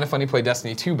anyone at Kinda Funny play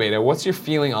Destiny 2 beta? What's your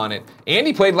feeling on it?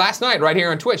 Andy played last night right here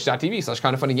on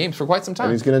twitch.tv/kindafunnygames for quite some And time.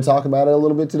 he's going to talk about it a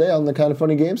little bit today on the Kind of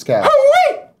Funny Games cast. Oh,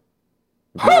 wait!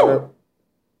 If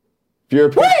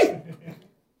you're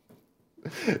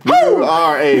you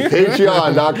are a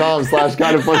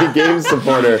patreon.com/kindoffunnygames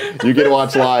supporter, you can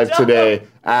watch live today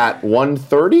at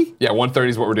 1:30. Yeah, 1:30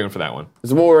 is what we're doing for that one.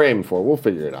 This is what we're aiming for. We'll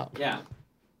figure it out. Yeah.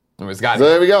 It's got So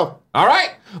there we go. All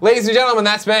right, ladies and gentlemen,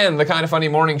 that's been the Kinda Funny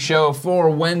Morning Show for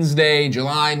Wednesday,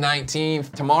 July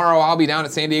 19th. Tomorrow, I'll be down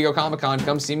at San Diego Comic-Con.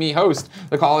 Come see me host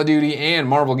the Call of Duty and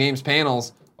Marvel Games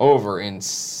panels over in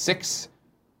 6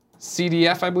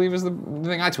 CDF, I believe is the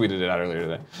thing. I tweeted it out earlier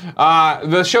today.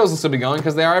 The shows will still be going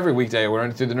because they are every weekday. We're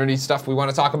running through the nerdy stuff we want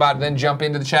to talk about, and then jump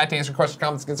into the chat to answer questions,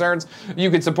 comments, concerns.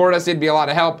 You could support us. It'd be a lot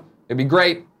of help. It'd be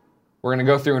great. We're going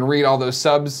to go through and read all those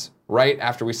subs right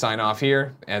after we sign off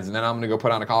here. And then I'm going to go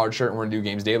put on a collared shirt and we're going to do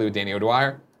Games Daily with Danny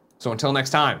O'Dwyer. So until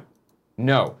next time,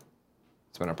 no,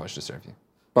 it's been our pleasure to serve you.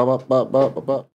 Ba-ba-ba-ba-ba-ba.